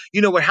then,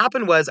 what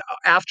happened was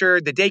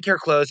after the daycare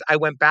closed, I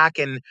went back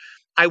and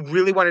I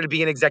really wanted to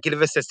be an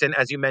executive assistant,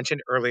 as you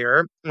mentioned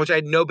earlier, which I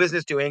had no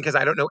business doing because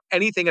I don't know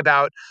anything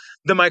about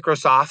the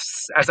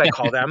Microsofts, as I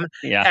call them,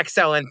 Yeah.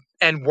 Excel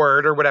and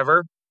Word or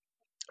whatever.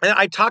 And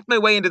I talked my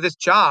way into this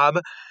job.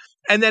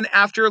 And then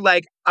after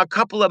a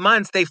couple of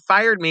months, they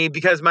fired me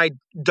because my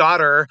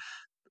daughter,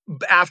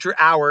 after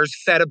hours,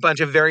 fed a bunch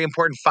of very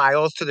important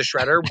files to the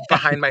shredder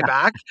behind my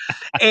back.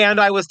 And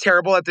I was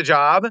terrible at the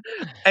job.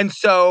 And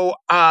so,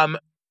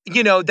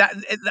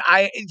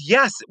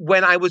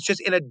 when I was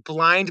just in a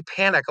blind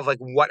panic of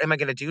what am I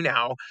going to do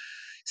now?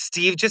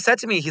 Steve just said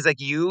to me, he's like,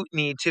 you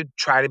need to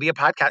try to be a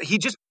podcast. He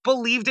just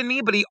believed in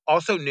me, but he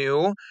also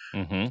knew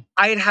Mm-hmm.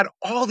 I had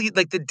all the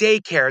the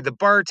daycare, the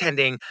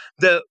bartending,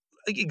 the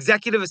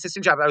executive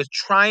assistant job. I was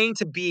trying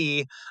to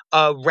be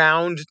a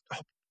round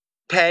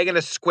peg in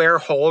a square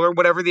hole or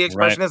whatever the Right.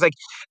 expression is. Like,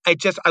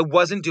 I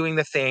wasn't doing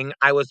the thing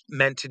I was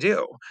meant to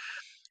do.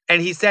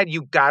 And he said,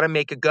 you got to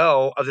make a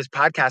go of this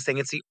podcast thing.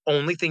 It's the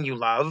only thing you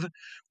love.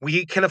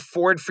 We can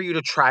afford for you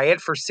to try it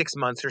for 6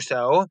 months or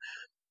so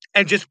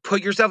and just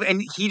put yourself.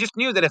 And he just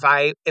knew that if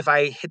I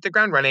hit the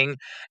ground running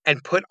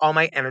and put all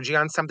my energy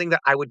on something, that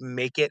I would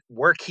make it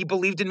work. He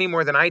believed in me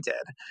more than I did.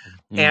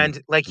 Mm,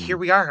 And like, here mm.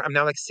 we are. I'm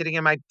now like sitting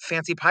in my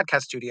fancy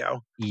podcast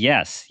studio.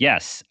 Yes,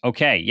 yes.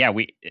 Okay, yeah,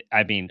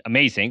 I mean,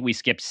 amazing. We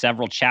skipped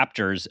several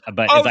chapters,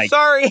 but it's Oh, like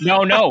sorry.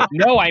 no, no,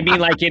 no, I mean,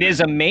 like, it is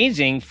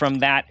amazing from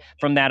that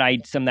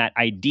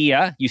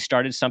idea. You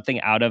started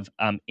something out of,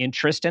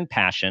 interest and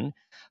passion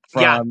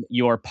Yeah. from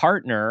your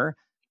partner,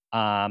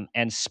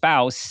 and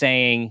spouse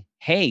saying,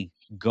 "Hey,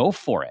 go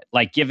for it."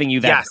 Like, giving you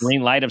that Yes.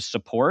 green light of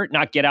support,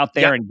 not get out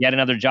there Yep. and get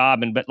another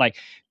job but, like,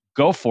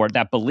 go for it,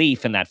 that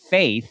belief and that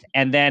faith,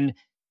 and then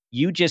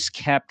you just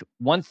kept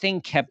one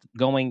thing kept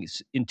going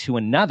into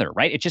another,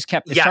 right? It just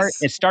kept Yes.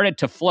 it started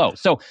to flow.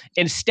 So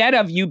instead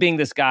of you being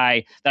this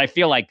guy that I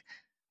feel like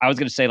I was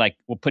going to say like,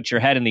 well, put your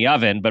head in the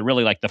oven, but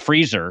really like the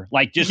freezer,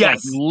 like just like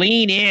Yes.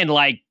 lean in,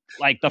 like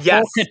the full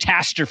Yes.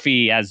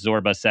 catastrophe, as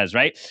Zorba says,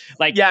 right?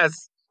 Like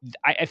Yes.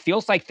 it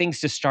feels like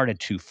things just started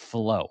to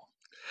flow.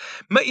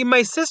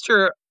 My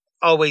sister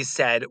always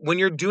said, when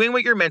you're doing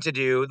what you're meant to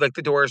do, like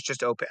the doors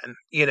just open,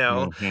 you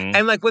know? Hmm.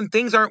 And like when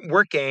things aren't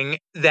working,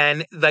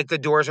 then like the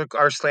doors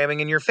are slamming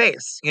in your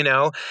face, you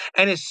know?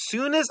 And as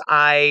soon as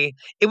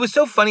it was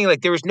so funny,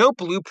 like there was no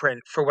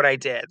blueprint for what I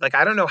did. Like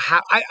I don't know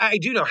how, I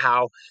do know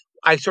how.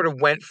 I sort of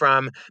went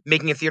from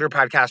making a theater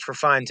podcast for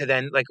fun to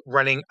then like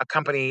running a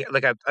company,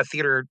 like a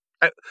theater,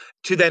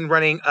 to then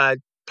running a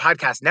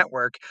podcast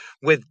network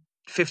with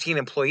 15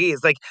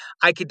 employees. Like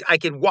I could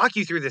walk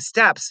you through the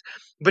steps,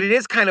 but it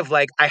is kind of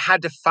like I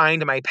had to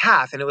find my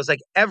path, and it was like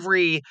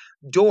every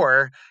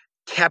door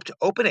kept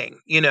opening,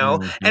 you know?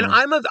 And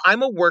Hmm.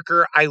 I'm a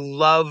worker. I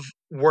love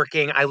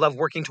working. I love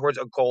working towards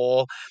a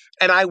goal.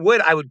 And I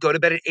would go to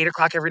bed at 8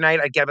 o'clock every night.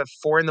 I'd get up at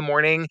 4 in the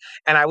morning,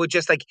 and I would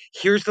just like,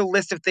 here's the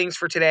list of things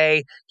for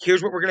today.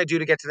 Here's what we're gonna do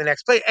to get to the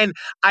next place. And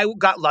I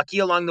got lucky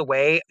along the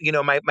way. You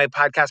know, my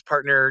podcast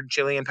partner,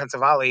 Jillian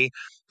Pensavalli,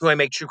 who I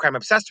make True Crime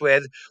Obsessed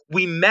with,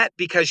 we met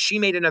because she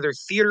made another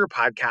theater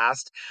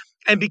podcast.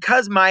 And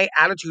because my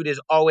attitude is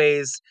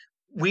always,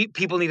 we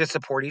people need to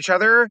support each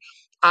other.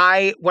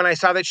 When I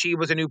saw that she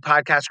was a new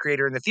podcast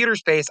creator in the theater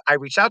space, I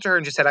reached out to her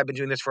and just said, I've been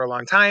doing this for a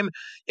long time.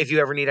 If you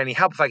ever need any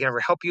help, if I can ever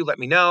help you, let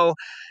me know.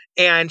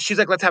 And she's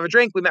like, let's have a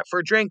drink. We met for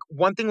a drink.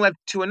 One thing led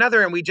to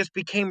another, and we just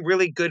became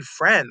really good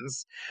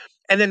friends.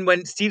 And then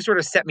when Steve sort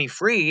of set me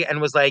free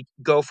and was like,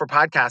 go for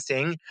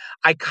podcasting,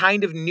 I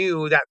kind of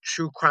knew that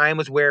true crime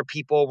was where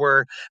people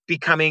were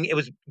becoming, it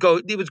was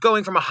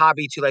going from a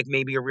hobby to like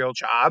maybe a real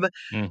job.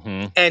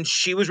 Hmm. And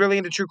she was really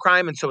into true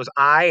crime, and so was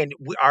I. And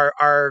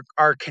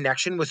our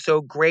connection was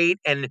so great.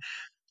 And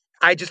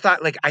I just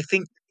thought, like, I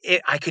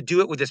could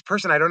do it with this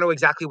person. I don't know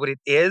exactly what it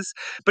is,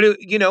 but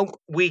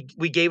we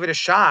gave it a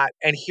shot,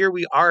 and here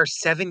we are,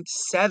 7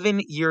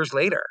 years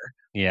later.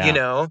 You Yeah.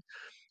 know,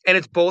 and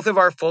it's both of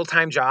our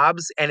full-time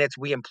jobs, and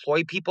we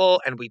employ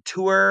people, and we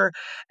tour,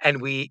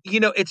 and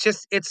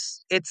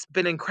it's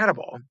been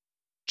incredible.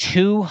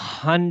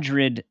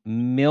 200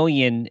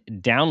 million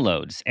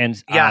downloads.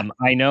 And Yeah.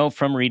 I know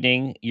from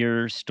reading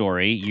your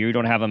story, you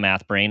don't have a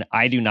math brain.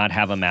 I do not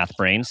have a math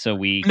brain. So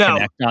we No.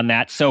 connect on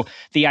that. So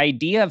the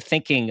idea of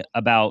thinking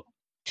about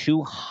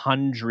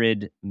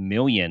 200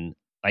 million,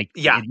 like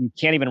Yeah. you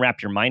can't even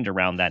wrap your mind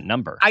around that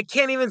number. I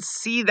can't even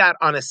see that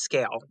on a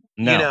scale,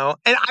 you No. know?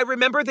 And I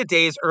remember the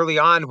days early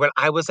on when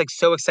I was like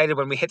so excited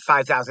when we hit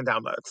 5,000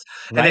 downloads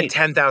and then Right.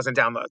 10,000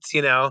 downloads,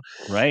 you know?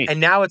 Right. And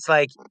now it's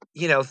like,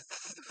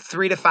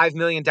 3 to 5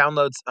 million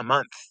downloads a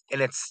month. And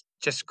it's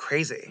just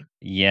crazy.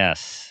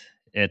 Yes.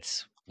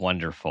 It's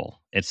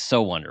wonderful. It's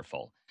so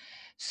wonderful.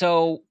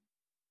 So,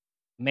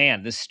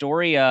 man, the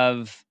story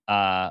of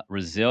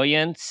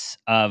resilience,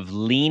 of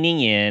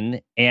leaning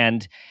in,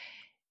 and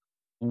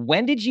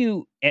when did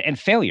you and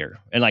failure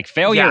and like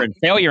failure Yeah. and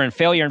failure and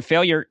failure and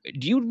failure.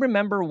 Do you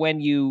remember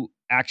when you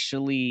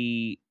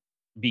actually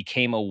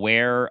became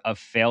aware of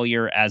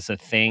failure as a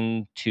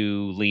thing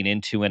to lean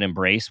into and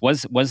embrace?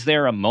 Was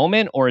there a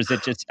moment, or is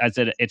it just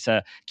it's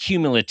a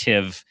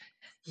cumulative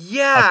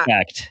Yeah.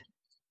 effect?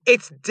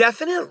 It's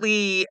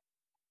definitely,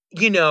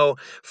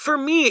 for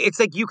me, it's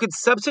like you could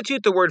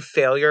substitute the word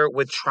failure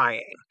with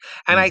trying.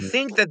 And I Mhm.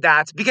 think that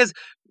that's because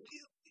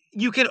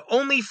you can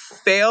only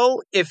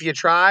fail if you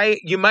try.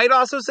 You might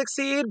also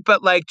succeed,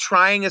 but like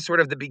trying is sort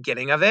of the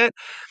beginning of it.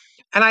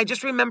 And I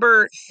just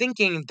remember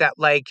thinking that,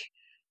 like,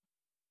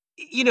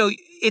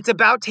 it's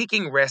about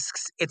taking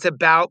risks. It's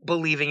about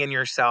believing in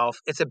yourself.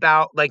 It's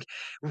about like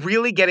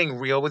really getting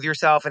real with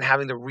yourself and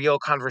having the real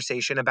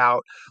conversation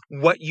about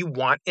what you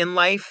want in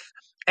life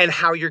and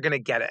how you're going to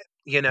get it,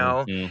 you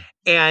know? Mhm.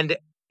 And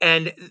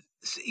and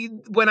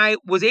when I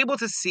was able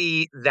to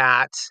see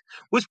that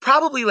was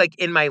probably like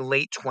in my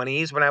late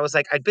 20s when I was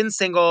like, I'd been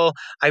single.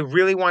 I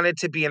really wanted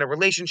to be in a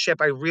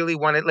relationship. I really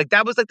wanted, like,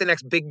 that was like the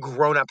next big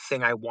grown up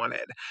thing I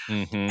wanted.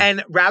 Mm-hmm.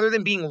 And rather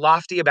than being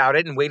lofty about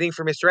it and waiting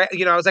for Mr.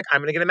 I was like,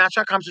 I'm going to get a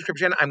Match.com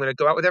subscription. I'm going to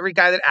go out with every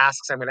guy that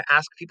asks. I'm going to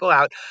ask people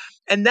out.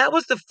 And that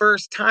was the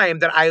first time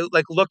that I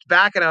like looked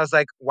back and I was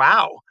like,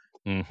 wow,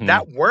 Mm-hmm.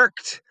 that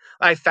worked.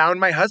 I found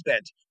my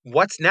husband.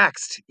 What's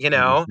next?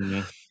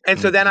 Mm-hmm. And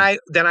so then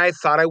Mm-hmm. I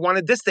thought I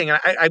wanted this thing. And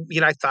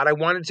I thought I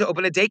wanted to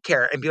open a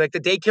daycare and be like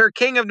the daycare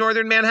king of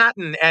Northern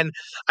Manhattan. And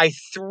I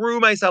threw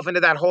myself into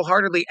that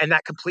wholeheartedly, and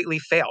that completely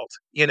failed.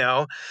 And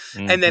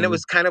then it Mm-hmm.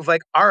 was kind of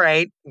like, all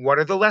right, what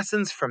are the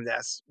lessons from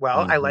this? Well,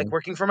 I Mm-hmm. like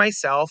working for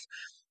myself.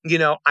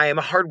 I am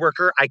a hard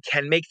worker. I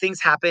can make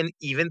things happen,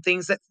 even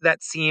things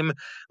that seem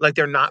like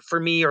they're not for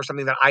me or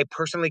something that I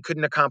personally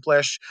couldn't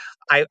accomplish.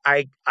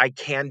 I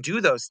can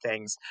do those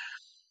things.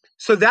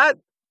 So that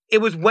it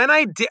was when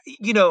I did,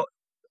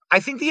 I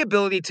think the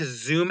ability to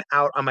zoom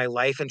out on my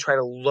life and try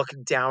to look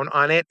down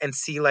on it and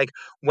see like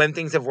when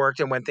things have worked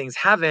and when things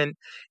haven't,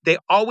 they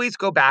always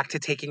go back to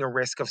taking a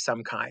risk of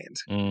some kind.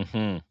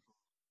 Mm-hmm.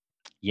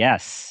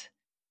 Yes.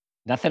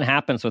 Nothing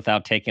happens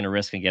without taking a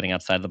risk and getting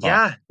outside the box.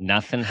 Yeah.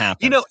 Nothing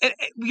happens.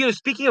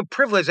 Speaking of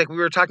privilege, like we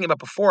were talking about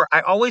before, I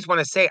always want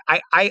to say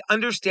I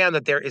understand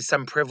that there is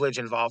some privilege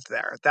involved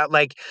there. That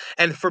like,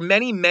 and for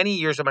many, many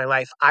years of my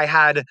life, I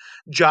had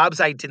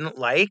jobs I didn't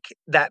like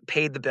that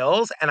paid the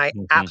bills, and I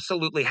Mm-hmm.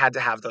 absolutely had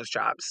to have those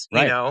jobs.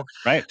 Right.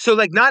 Right. So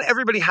like not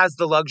everybody has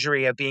the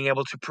luxury of being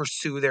able to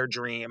pursue their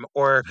dream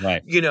or,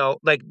 Right.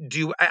 like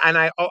do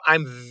and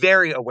I'm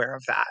very aware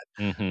of that.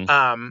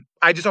 Mm-hmm.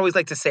 I just always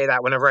like to say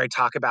that whenever I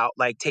talk about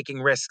like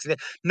taking risks.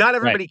 Not Right.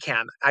 everybody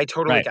can. I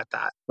totally Right. get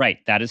that. Right.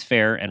 That is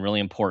fair and really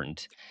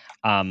important.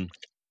 Um,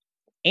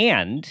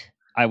 and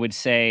I would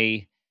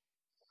say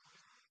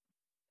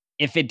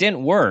if it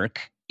didn't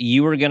work,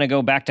 you were going to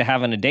go back to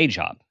having a day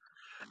job.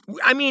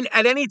 I mean,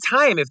 at any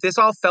time, if this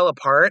all fell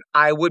apart,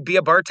 I would be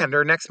a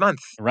bartender next month.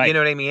 You Right. know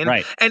what I mean?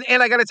 Right. And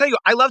I got to tell you,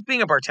 I loved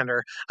being a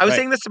bartender. I was Right.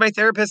 saying this to my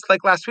therapist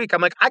like last week.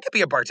 I'm like, I could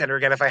be a bartender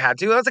again if I had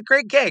to. That was a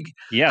great gig.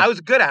 I Yes. was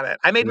good at it.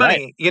 I made Right.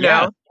 money.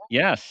 Yeah.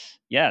 Yes.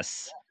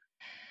 Yes.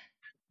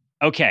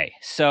 Okay.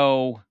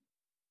 So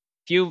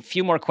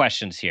few more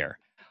questions here.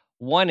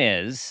 One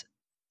is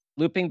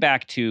looping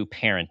back to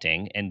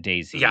parenting and Yeah.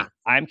 Daisy.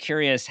 I'm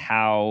curious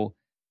how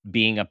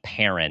being a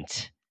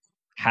parent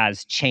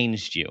has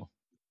changed you.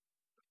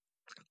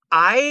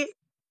 I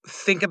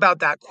think about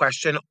that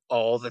question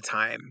all the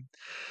time.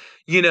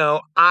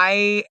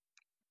 I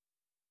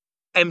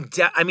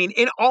I mean,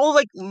 in all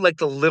like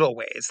the little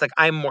ways, like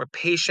I'm more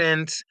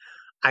patient,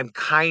 I'm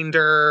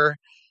kinder,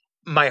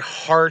 my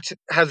heart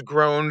has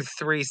grown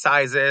 3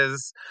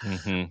 sizes.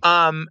 Mhm.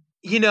 Um,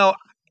 you know,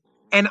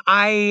 and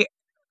I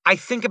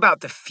think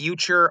about the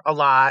future a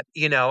lot.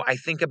 I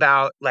think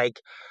about like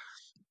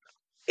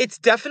it's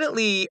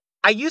definitely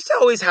I used to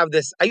always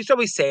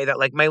say that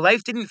like my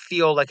life didn't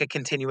feel like a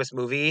continuous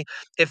movie.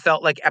 It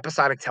felt like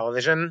episodic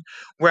television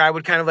where I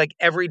would kind of like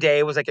every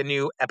day was like a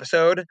new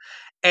episode.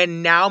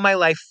 And now my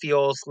life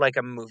feels like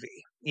a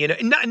movie.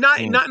 Not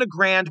in a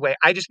grand way.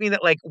 I just mean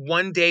that like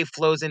one day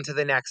flows into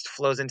the next,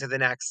 flows into the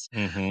next.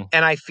 Mhm.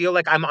 And I feel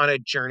like I'm on a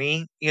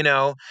journey.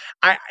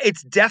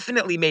 It's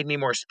definitely made me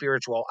more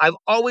spiritual. I've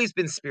always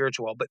been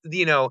spiritual, but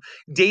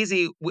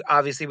Daisy,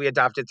 obviously we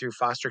adopted through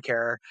foster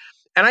care.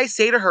 And I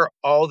say to her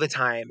all the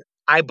time,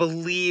 I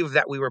believe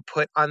that we were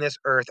put on this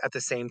earth at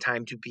the same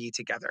time to be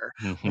together.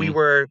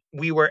 Mhm.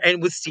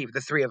 And with Steve,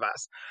 the three of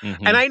us. And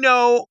Mhm. I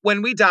know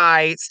when we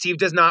die, Steve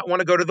does not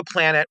want to go to the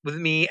planet with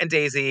me and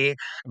Daisy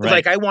Right.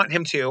 like I want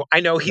him to. I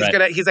know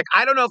Right. he's like,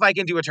 I don't know if I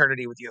can do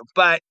eternity with you,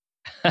 but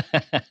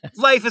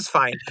life is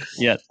fine.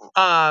 Yes.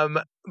 Um,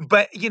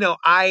 but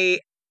I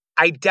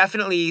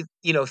definitely,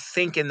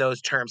 think in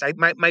those terms.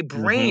 My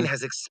brain Mhm.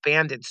 has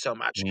expanded so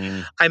much.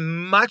 Mm.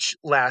 I'm much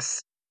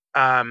less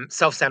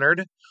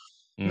self-centered,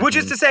 which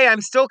is Mhm. to say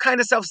I'm still kind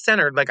of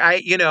self-centered. Like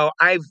I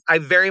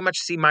very much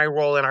see my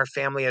role in our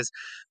family as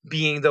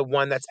being the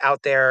one that's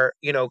out there,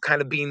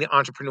 kind of being the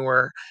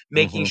entrepreneur,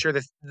 making Mhm. sure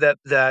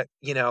that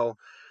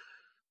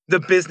the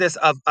business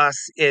of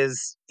us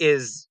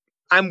is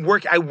I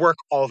work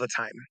all the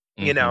time,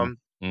 you know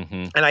Mhm.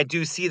 Mhm. and I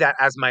do see that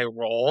as my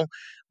role,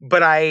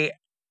 but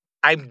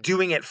I'm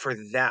doing it for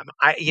them.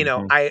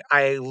 Mhm.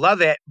 I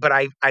love it, but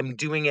I'm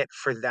doing it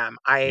for them.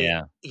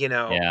 Yeah.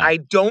 Yeah. I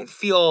don't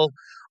feel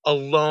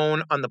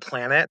alone on the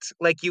planet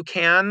like you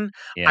can.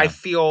 I Yeah.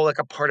 feel like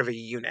a part of a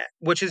unit,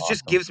 which is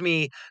just Awesome. gives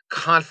me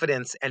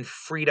confidence and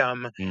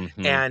freedom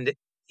Mhm. and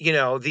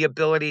the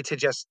ability to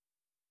just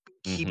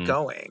keep Mhm.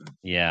 going.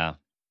 Yeah.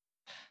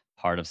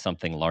 Part of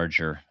something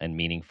larger and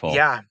meaningful.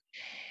 Yeah.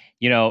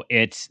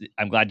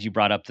 I'm glad you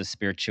brought up the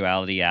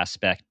spirituality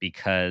aspect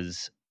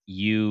because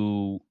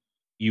you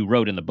you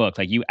wrote in the book,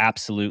 like, you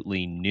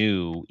absolutely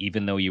knew,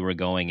 even though you were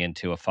going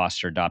into a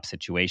foster adopt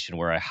situation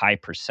where a high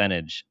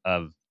percentage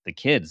of the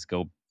kids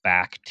go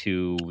back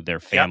to their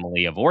Yep.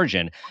 family of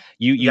origin,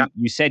 you Yep.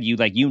 you you said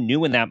you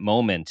knew in that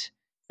moment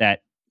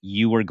that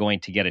you were going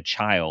to get a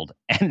child.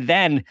 And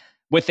then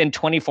within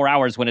 24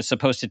 hours, when it's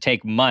supposed to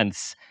take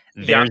months,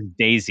 Yep. there's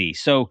Daisy.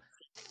 So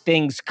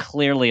things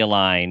clearly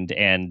aligned,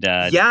 and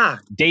Yeah.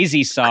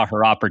 Daisy saw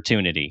her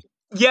opportunity.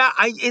 Yeah,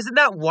 isn't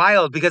that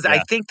wild? Because I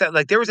Yeah. think that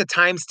like there was a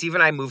time Steve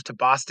and I moved to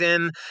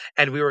Boston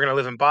and we were gonna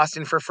live in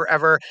Boston for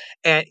forever.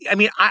 And I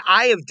mean,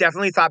 I have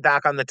definitely thought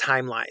back on the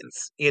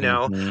timelines,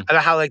 Hmm.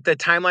 about how like the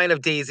timeline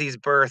of Daisy's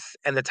birth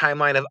and the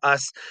timeline of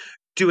us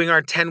doing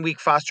our 10-week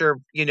foster,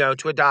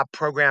 to adopt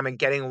program and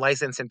getting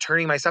licensed and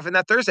turning my stuff in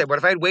that Thursday. What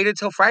if I had waited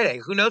till Friday?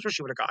 Who knows where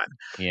she would have gone?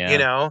 You Yeah.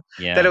 know?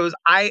 That Yeah. it was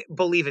I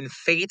believe in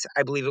fate.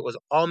 I believe it was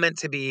all meant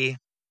to be.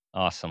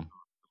 Awesome.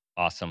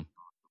 Awesome.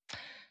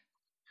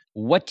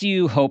 What do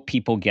you hope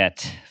people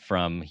get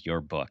from your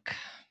book?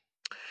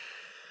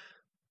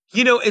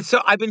 It's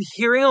so I've been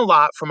hearing a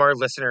lot from our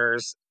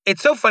listeners.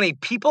 It's so funny.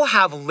 People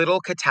have little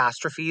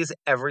catastrophes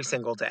every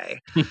single day.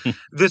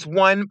 This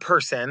one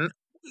person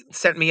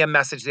sent me a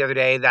message the other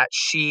day that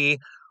she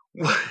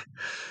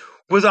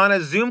was on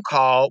a Zoom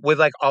call with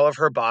like all of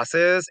her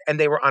bosses and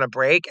they were on a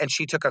break and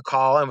she took a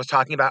call and was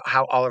talking about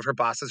how all of her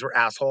bosses were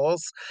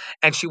assholes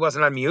and she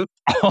wasn't on mute.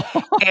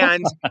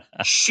 And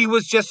she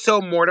was just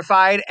so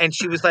mortified and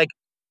she was like,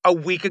 a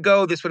week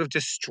ago this would have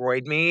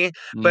destroyed me,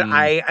 but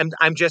Mm,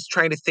 I'm just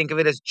trying to think of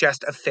it as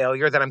just a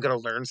failure that I'm going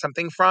to learn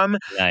something from.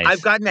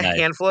 I've nice. gotten a Nice.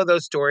 handful of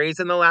those stories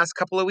in the last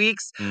couple of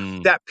weeks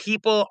Mm, that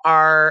people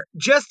are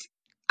just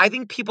I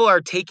think people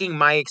are taking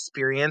my yeah.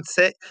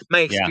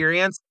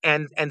 experience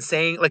and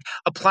saying like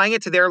applying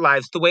it to their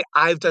lives the way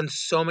I've done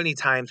so many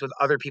times with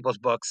other people's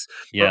books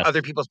or Yes.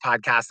 other people's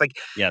podcasts. Like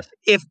Yes.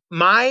 if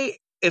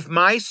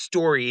my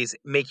stories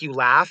make you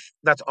laugh,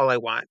 that's all I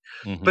want.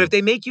 But Hmm. if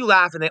they make you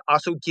laugh and they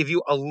also give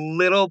you a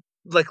little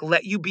like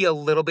let you be a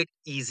little bit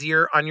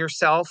easier on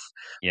yourself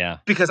Yeah.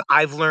 because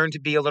I've learned to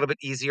be a little bit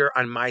easier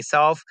on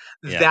myself,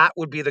 Yeah. that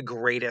would be the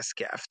greatest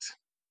gift.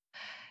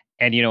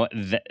 And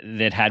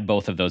that had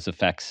both of those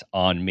effects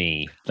on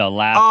me. The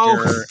Oh,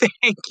 laughter,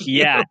 thank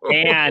you. yeah,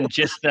 and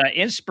just the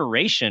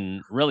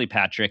inspiration, really,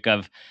 Patrick,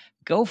 of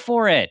go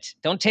for it.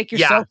 Don't take Yeah.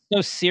 yourself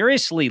so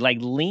seriously. Like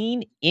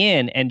lean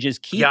in and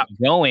just keep Yep.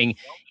 going,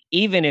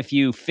 even if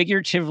you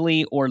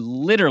figuratively or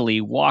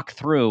literally walk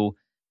through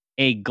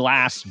a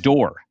glass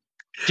door.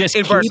 Just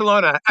In keep,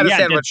 Barcelona at a yeah, just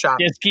sandwich shop.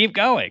 just keep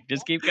going.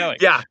 Just keep going.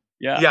 Yeah.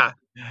 Yeah. Yeah.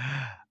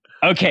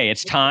 Okay,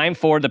 it's time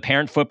for the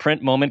parent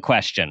footprint moment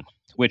question,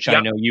 which I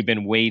Yep. know you've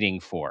been waiting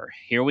for.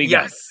 Here we go.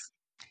 Yes.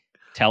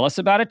 Tell us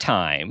about a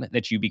time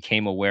that you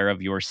became aware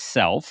of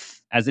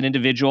yourself as an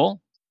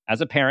individual,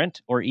 as a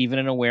parent, or even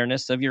an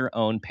awareness of your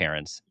own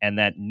parents, and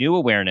that new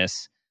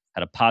awareness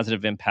had a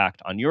positive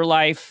impact on your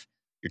life,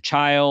 your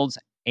child's,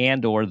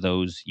 and or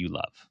those you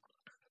love.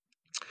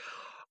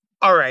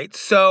 All right.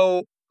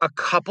 So a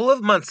couple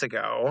of months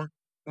ago,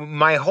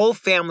 my whole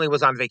family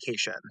was on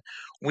vacation.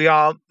 We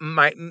all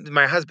my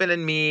husband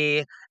and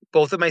me,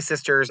 both of my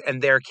sisters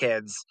and their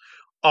kids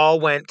all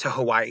went to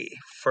Hawaii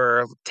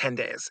for 10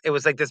 days. It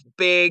was like this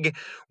big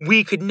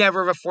we could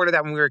never have afforded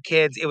that when we were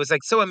kids. It was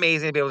like so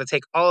amazing to be able to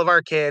take all of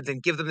our kids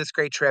and give them this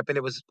great trip and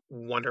it was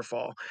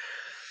wonderful.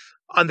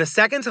 On the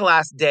second to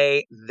last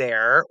day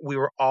there, we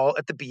were all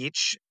at the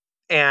beach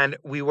and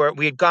we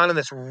had gone on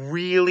this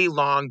really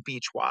long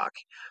beach walk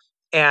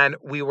and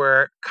we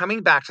were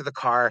coming back to the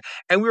car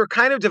and we were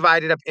kind of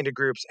divided up into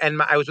groups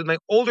and I was with my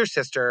older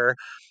sister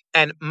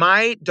and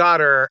my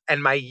daughter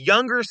and my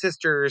younger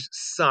sister's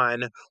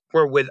son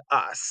were with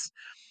us.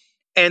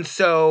 And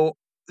so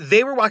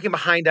they were walking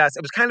behind us.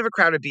 It was kind of a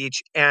crowded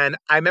beach and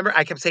I remember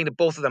I kept saying to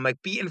both of them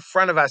like be in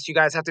front of us. You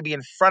guys have to be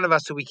in front of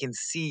us so we can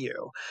see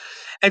you.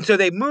 And so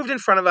they moved in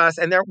front of us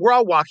and we're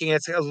all walking.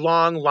 It's a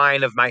long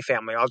line of my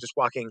family, all just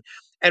walking.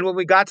 And when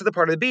we got to the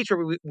part of the beach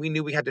where we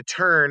knew we had to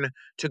turn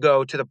to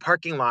go to the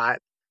parking lot,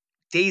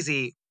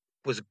 Daisy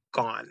was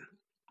gone.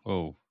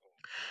 Oh,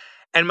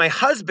 And my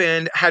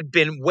husband had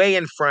been way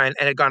in front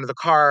and had gone to the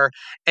car.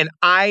 And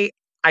I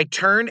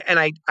turned and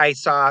I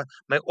saw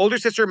my older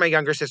sister, my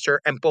younger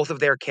sister, and both of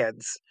their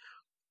kids.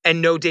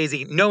 And no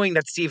Daisy, knowing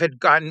that Steve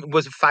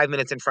was 5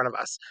 minutes in front of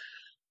us.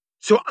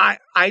 So I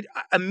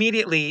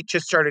immediately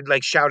just started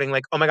like shouting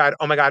like, "Oh my God,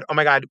 oh my God, oh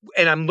my God."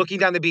 And I'm looking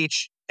down the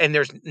beach and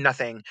there's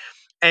nothing.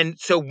 And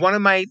so one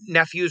of my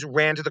nephews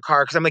ran to the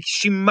car because I'm like,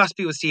 she must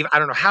be with Steve. I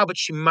don't know how, but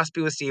she must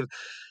be with Steve.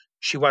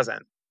 She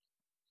wasn't.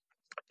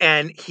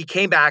 And he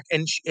came back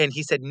and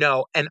he said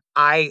no. And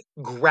I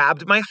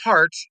grabbed my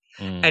heart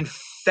mm, and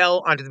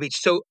fell onto the beach.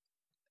 So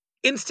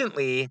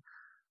instantly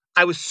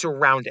I was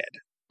surrounded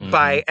hmm.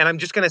 by, and I'm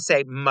just gonna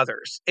say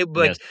mothers. It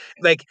Yes.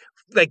 like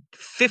like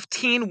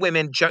 15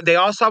 women. They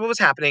all saw what was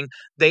happening.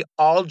 They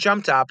all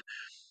jumped up,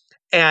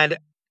 and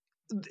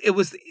it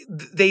was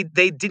they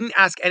didn't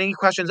ask any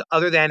questions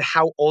other than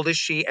how old is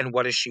she and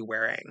what is she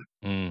wearing.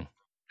 Mm.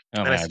 Oh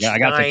And I man, said I she's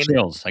got the 9.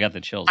 chills. I got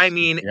the I chills.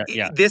 mean, Yeah, yeah,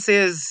 yeah, this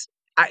is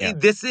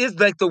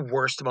like the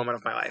worst moment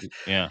of my life.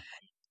 yeah.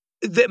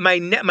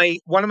 My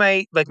one of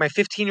my like my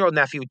 15-year-old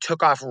nephew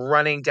took off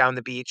running down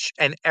the beach,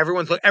 and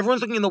everyone's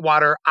looking in the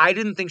water. I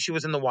didn't think she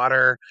was in the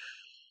water.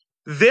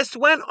 This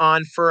went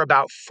on for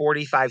about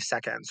 45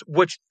 seconds,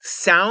 which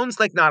sounds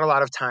like not a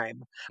lot of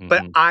time,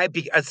 but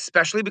Mhm.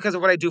 especially because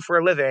of what I do for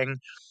a living,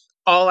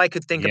 all I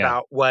could think Yeah.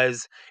 about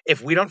was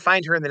if we don't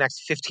find her in the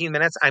next 15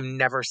 minutes, I'm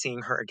never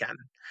seeing her again.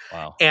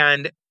 Wow.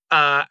 And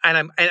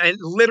and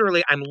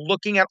literally I'm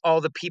looking at all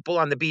the people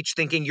on the beach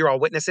thinking you're all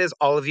witnesses,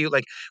 all of you,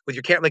 like with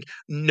your camera, like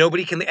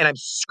nobody can, and I'm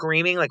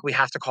screaming like we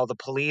have to call the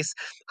police.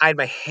 I had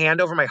my hand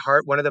over my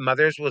heart. One of the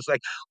mothers was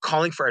like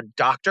calling for a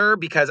doctor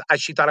because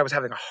she thought I was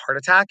having a heart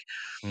attack.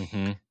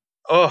 Mhm.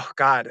 Oh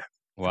God, this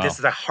Wow.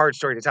 is a hard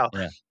story to tell.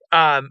 Yeah.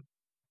 Um,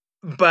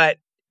 but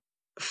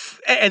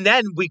and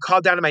then we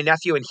called down to my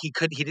nephew, and he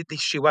did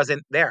she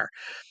wasn't there,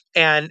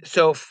 and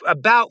so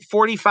about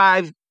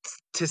 45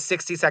 to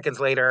 60 seconds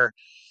later,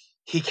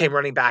 he came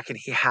running back and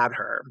he had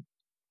her,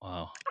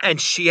 Wow. and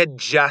she had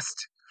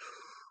just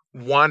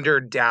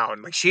wandered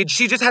down, like she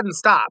just hadn't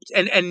stopped,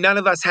 and none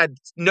of us had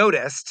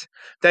noticed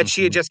that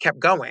she had Mhm. just kept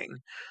going,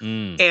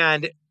 Mm.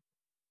 and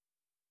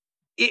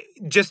it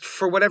just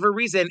for whatever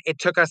reason it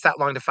took us that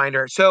long to find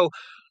her. So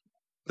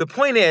the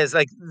point is,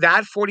 like,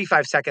 that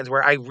 45 seconds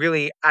where I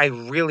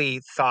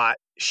really thought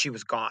she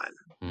was gone,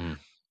 Mm.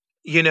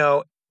 you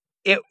know,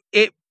 it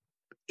it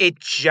it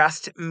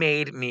just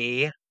made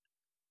me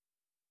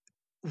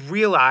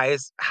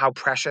realize how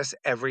precious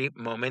every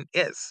moment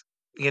is,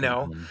 you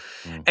know? Mhm.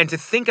 Mm. And to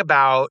think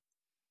about,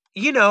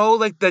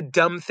 like the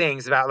dumb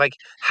things about like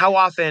how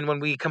often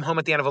when we come home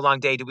at the end of a long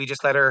day, do we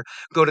just let her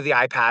go to the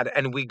iPad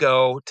and we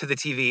go to the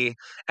TV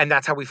and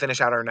that's how we finish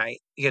out our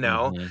night, you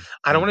know? Mhm.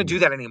 I don't want to Mhm. do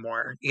that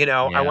anymore. I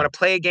Yeah. want to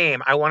play a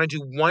game. I want to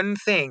do one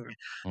thing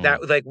Mm.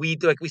 that like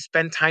we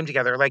spend time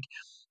together. Like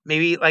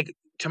maybe like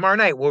tomorrow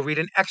night we'll read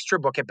an extra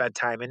book at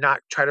bedtime and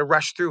not try to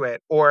rush through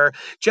it, or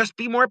just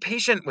be more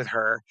patient with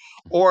her,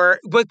 or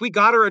like we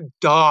got her a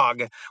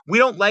dog. We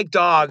don't like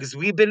dogs.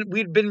 We've been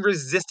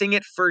resisting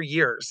it for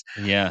years,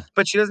 Yeah.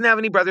 but she doesn't have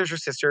any brothers or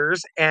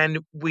sisters, and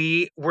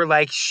we were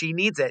like, she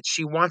needs it,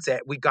 she wants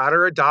it. We got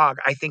her a dog,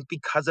 I think,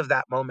 because of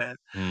that moment.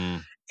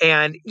 Mm.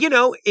 And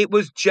it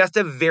was just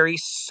a very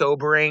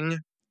sobering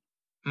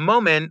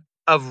moment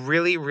of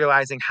really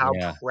realizing how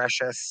Yeah.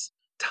 precious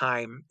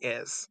time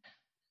is.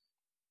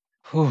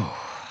 Whew.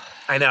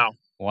 I know.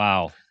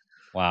 Wow.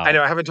 I Wow.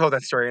 know, I haven't told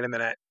that story in a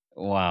minute.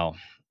 Wow.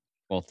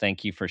 Well,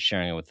 thank you for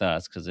sharing it with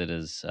us because it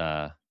is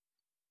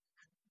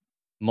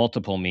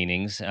multiple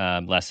meanings,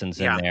 lessons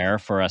in Yeah. there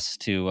for us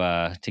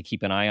to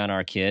keep an eye on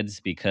our kids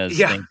because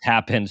Yeah. things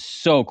happen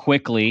so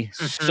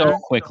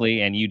Mhm.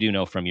 quickly, and you do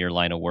know from your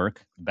line of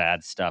work,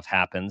 bad stuff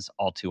happens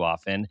all too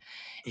often,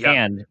 Yep.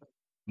 and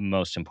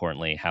most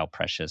importantly, how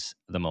precious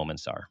the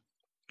moments are.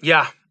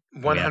 Yeah.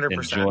 We have to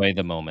 100%. enjoy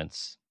the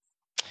moments.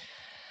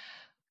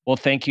 Well,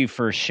 thank you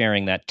for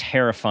sharing that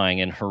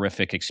terrifying and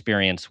horrific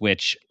experience,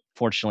 which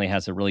fortunately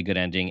has a really good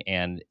ending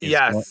and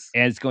Yes.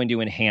 is going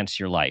to enhance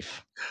your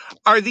life.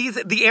 Are these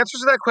the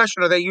answers to that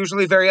question, are they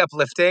usually very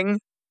uplifting?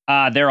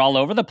 They're all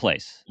over the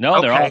place. No,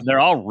 Okay. they're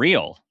all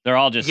real. They're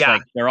all just Yeah.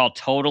 like they're all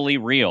totally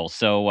real.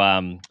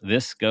 So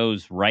this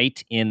goes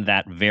right in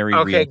that very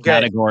Okay, real good.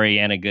 category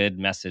and a good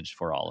message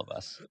for all of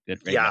us.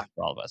 Good, great Yeah. message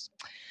for all of us.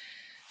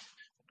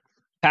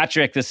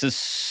 Patrick, this is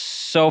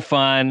so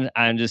fun.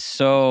 I'm just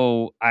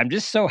so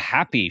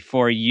happy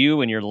for you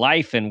and your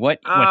life and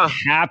what's Oh,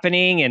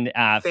 happening and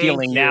thank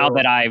feeling now you.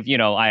 that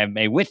I am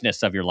a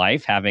witness of your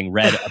life, having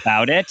read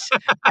about it.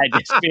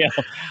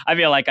 I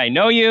feel like I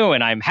know you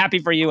and I'm happy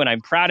for you and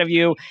I'm proud of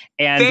you.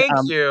 And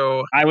Thank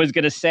you. I was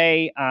going to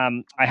say,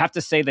 I have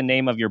to say the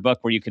name of your book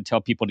where you can tell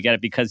people to get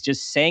it because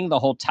just saying the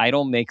whole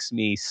title makes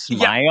me Yeah.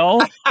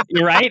 smile.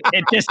 You're right.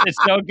 It's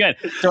so good.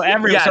 So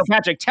Yes.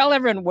 Patrick, tell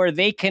everyone where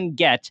they can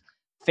get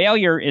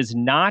Failure is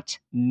not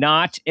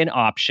an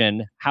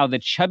option. How the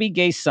chubby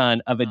gay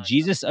son of a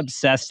Jesus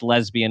obsessed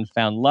lesbian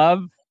found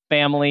love,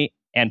 family,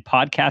 and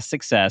podcast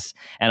success,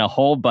 and a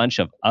whole bunch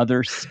of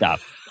other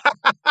stuff.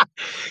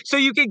 So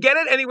you can get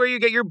it anywhere you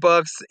get your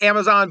books,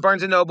 Amazon,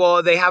 Barnes and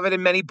Noble. They have it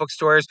in many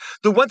bookstores.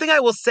 The one thing I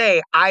will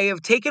say, I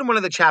have taken one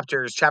of the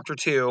chapters, chapter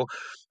 2,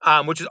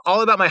 which is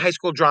all about my high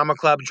school drama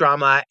club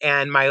drama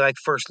and my like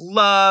first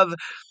love,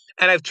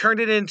 and I've turned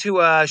it into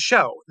a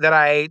show that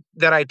I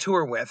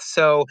tour with.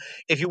 So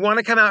if you want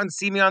to come out and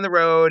see me on the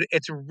road,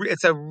 it's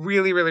a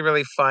really really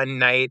really fun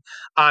night.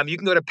 You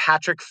can go to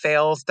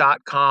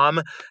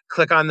patrickfails.com,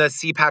 click on the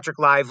See Patrick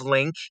Live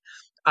link.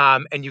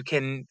 And you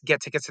can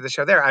get tickets to the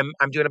show there. I'm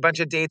doing a bunch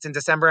of dates in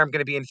December. I'm going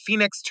to be in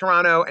Phoenix,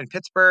 Toronto, and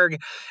Pittsburgh,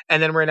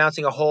 and then we're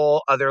announcing a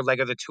whole other leg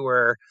of the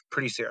tour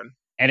pretty soon.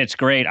 And it's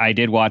great. I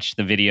did watch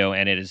the video,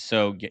 and it is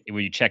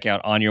where you check out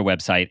on your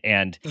website,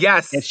 and it's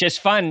Yes. just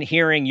fun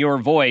hearing your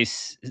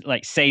voice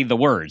like say the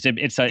words.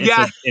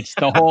 Yeah. It's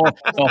the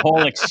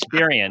whole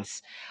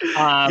experience.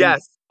 Um,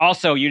 Yes.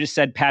 Also, you just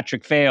said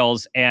Patrick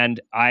fails,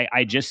 and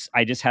I just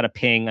had a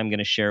ping. I'm going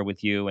to share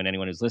with you and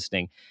anyone who's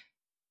listening.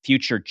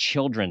 Future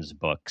children's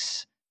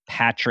books,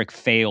 Patrick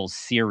Fails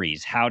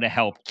series, how to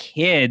help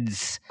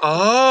kids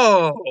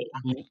Oh,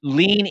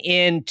 lean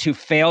into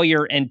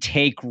failure and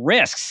take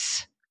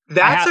risks.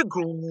 That's a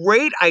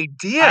great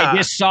idea. I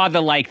just saw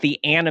the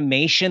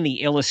animation,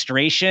 the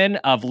illustration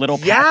of little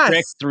Patrick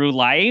Yes. through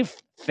life,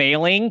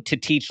 failing to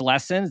teach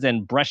lessons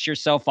and brush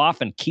yourself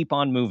off and keep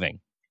on moving.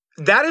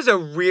 That is a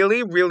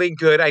really, really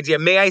good idea.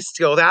 May I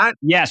steal that?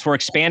 Yes, we're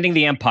expanding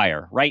the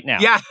empire right now.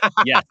 Yeah.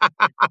 Yes,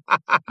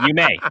 you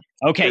may.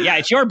 Okay, yeah,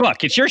 it's your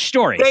book. It's your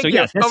story. Thank So you.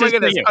 yes, this Oh my is for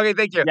goodness. you. Okay,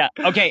 thank you. Yeah,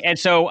 okay. And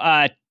so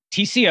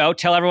TCO,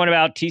 tell everyone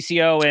about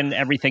TCO and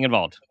everything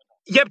involved.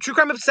 Yep, True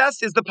Crime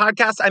Obsessed is the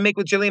podcast I make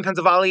with Jillian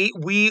Pensavalli.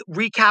 We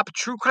recap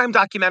true crime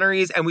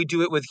documentaries, and we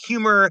do it with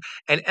humor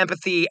and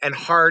empathy and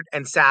heart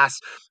and sass.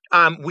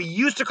 We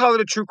used to call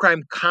it a true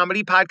crime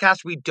comedy podcast.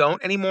 We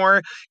don't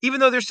anymore. Even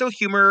though there's still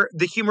humor,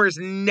 the humor is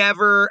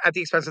never at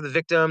the expense of the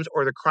victims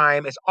or the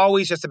crime. It's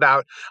always just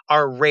about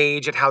our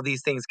rage at how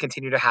these things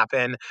continue to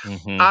happen.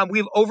 Mm-hmm. We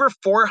have over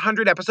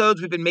 400 episodes.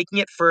 We've been making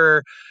it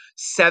for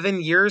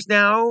 7 years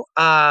now.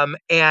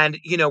 And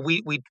you know,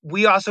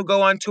 we also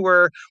go on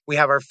tour. We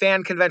have our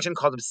fan convention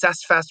called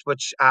Obsessed Fest,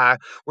 which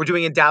we're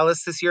doing in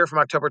Dallas this year from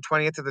October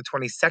 20th to the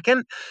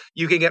 22nd.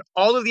 You can get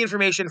all of the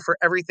information for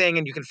everything,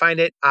 and you can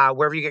find it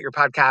wherever you get your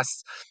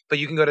podcasts. But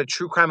you can go to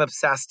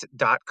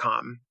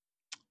truecrimeobsessed.com.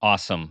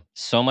 Awesome.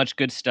 So much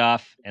good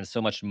stuff and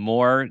so much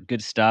more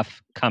good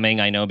stuff coming.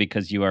 I know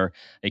because you are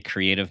a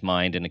creative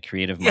mind, and a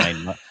creative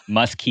mind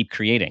must keep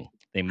creating.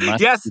 They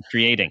must keep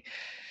creating.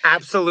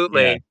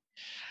 Absolutely. Yeah.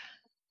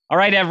 All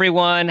right,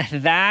 everyone.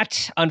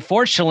 That,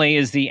 unfortunately,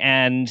 is the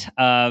end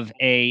of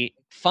a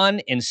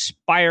fun,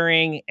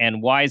 inspiring,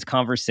 and wise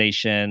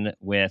conversation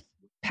with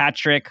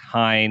Patrick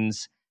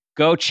Hinds.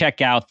 Go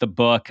check out the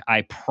book.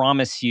 I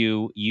promise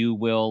you, you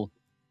will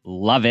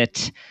love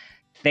it.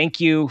 Thank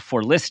you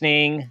for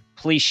listening.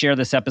 Please share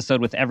this episode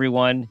with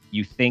everyone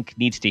you think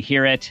needs to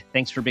hear it.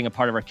 Thanks for being a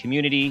part of our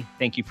community.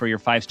 Thank you for your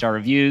 5-star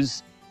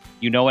reviews.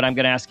 You know what I'm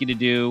going to ask you to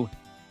do.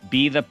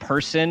 Be the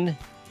person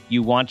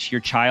you want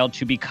your child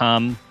to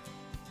become,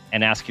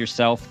 and ask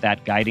yourself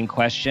that guiding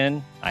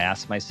question I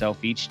ask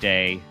myself each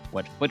day: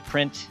 what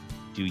footprint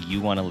do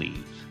you want to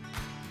leave?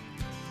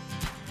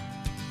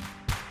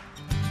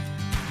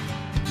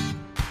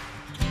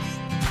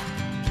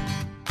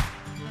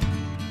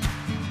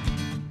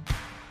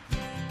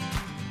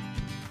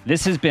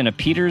 This has been a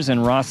Peters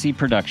and Rossi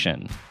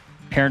production.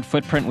 Parent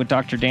Footprint with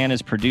Dr. Dan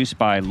is produced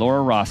by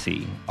Laura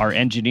Rossi. Our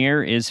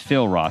engineer is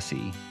Phil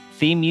Rossi.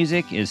 Theme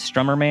music is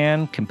Strummer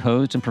Man,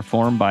 composed and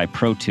performed by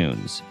Pro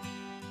Tunes.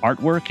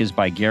 Artwork is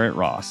by Garrett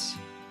Ross.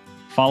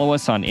 Follow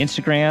us on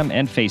Instagram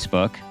and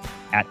Facebook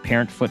at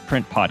Parent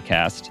Footprint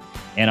Podcast,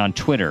 and on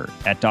Twitter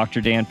at Dr.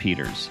 Dan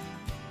Peters.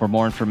 For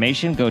more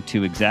information, go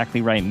to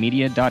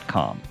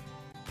exactlyrightmedia.com.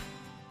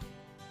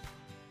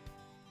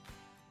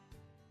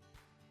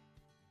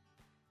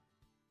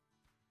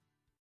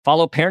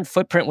 Follow Parent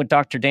Footprint with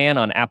Dr. Dan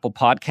on Apple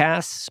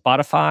Podcasts,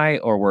 Spotify,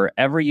 or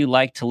wherever you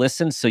like to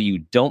listen so you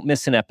don't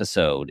miss an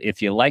episode.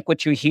 If you like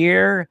what you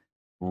hear,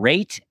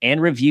 rate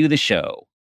and review the show.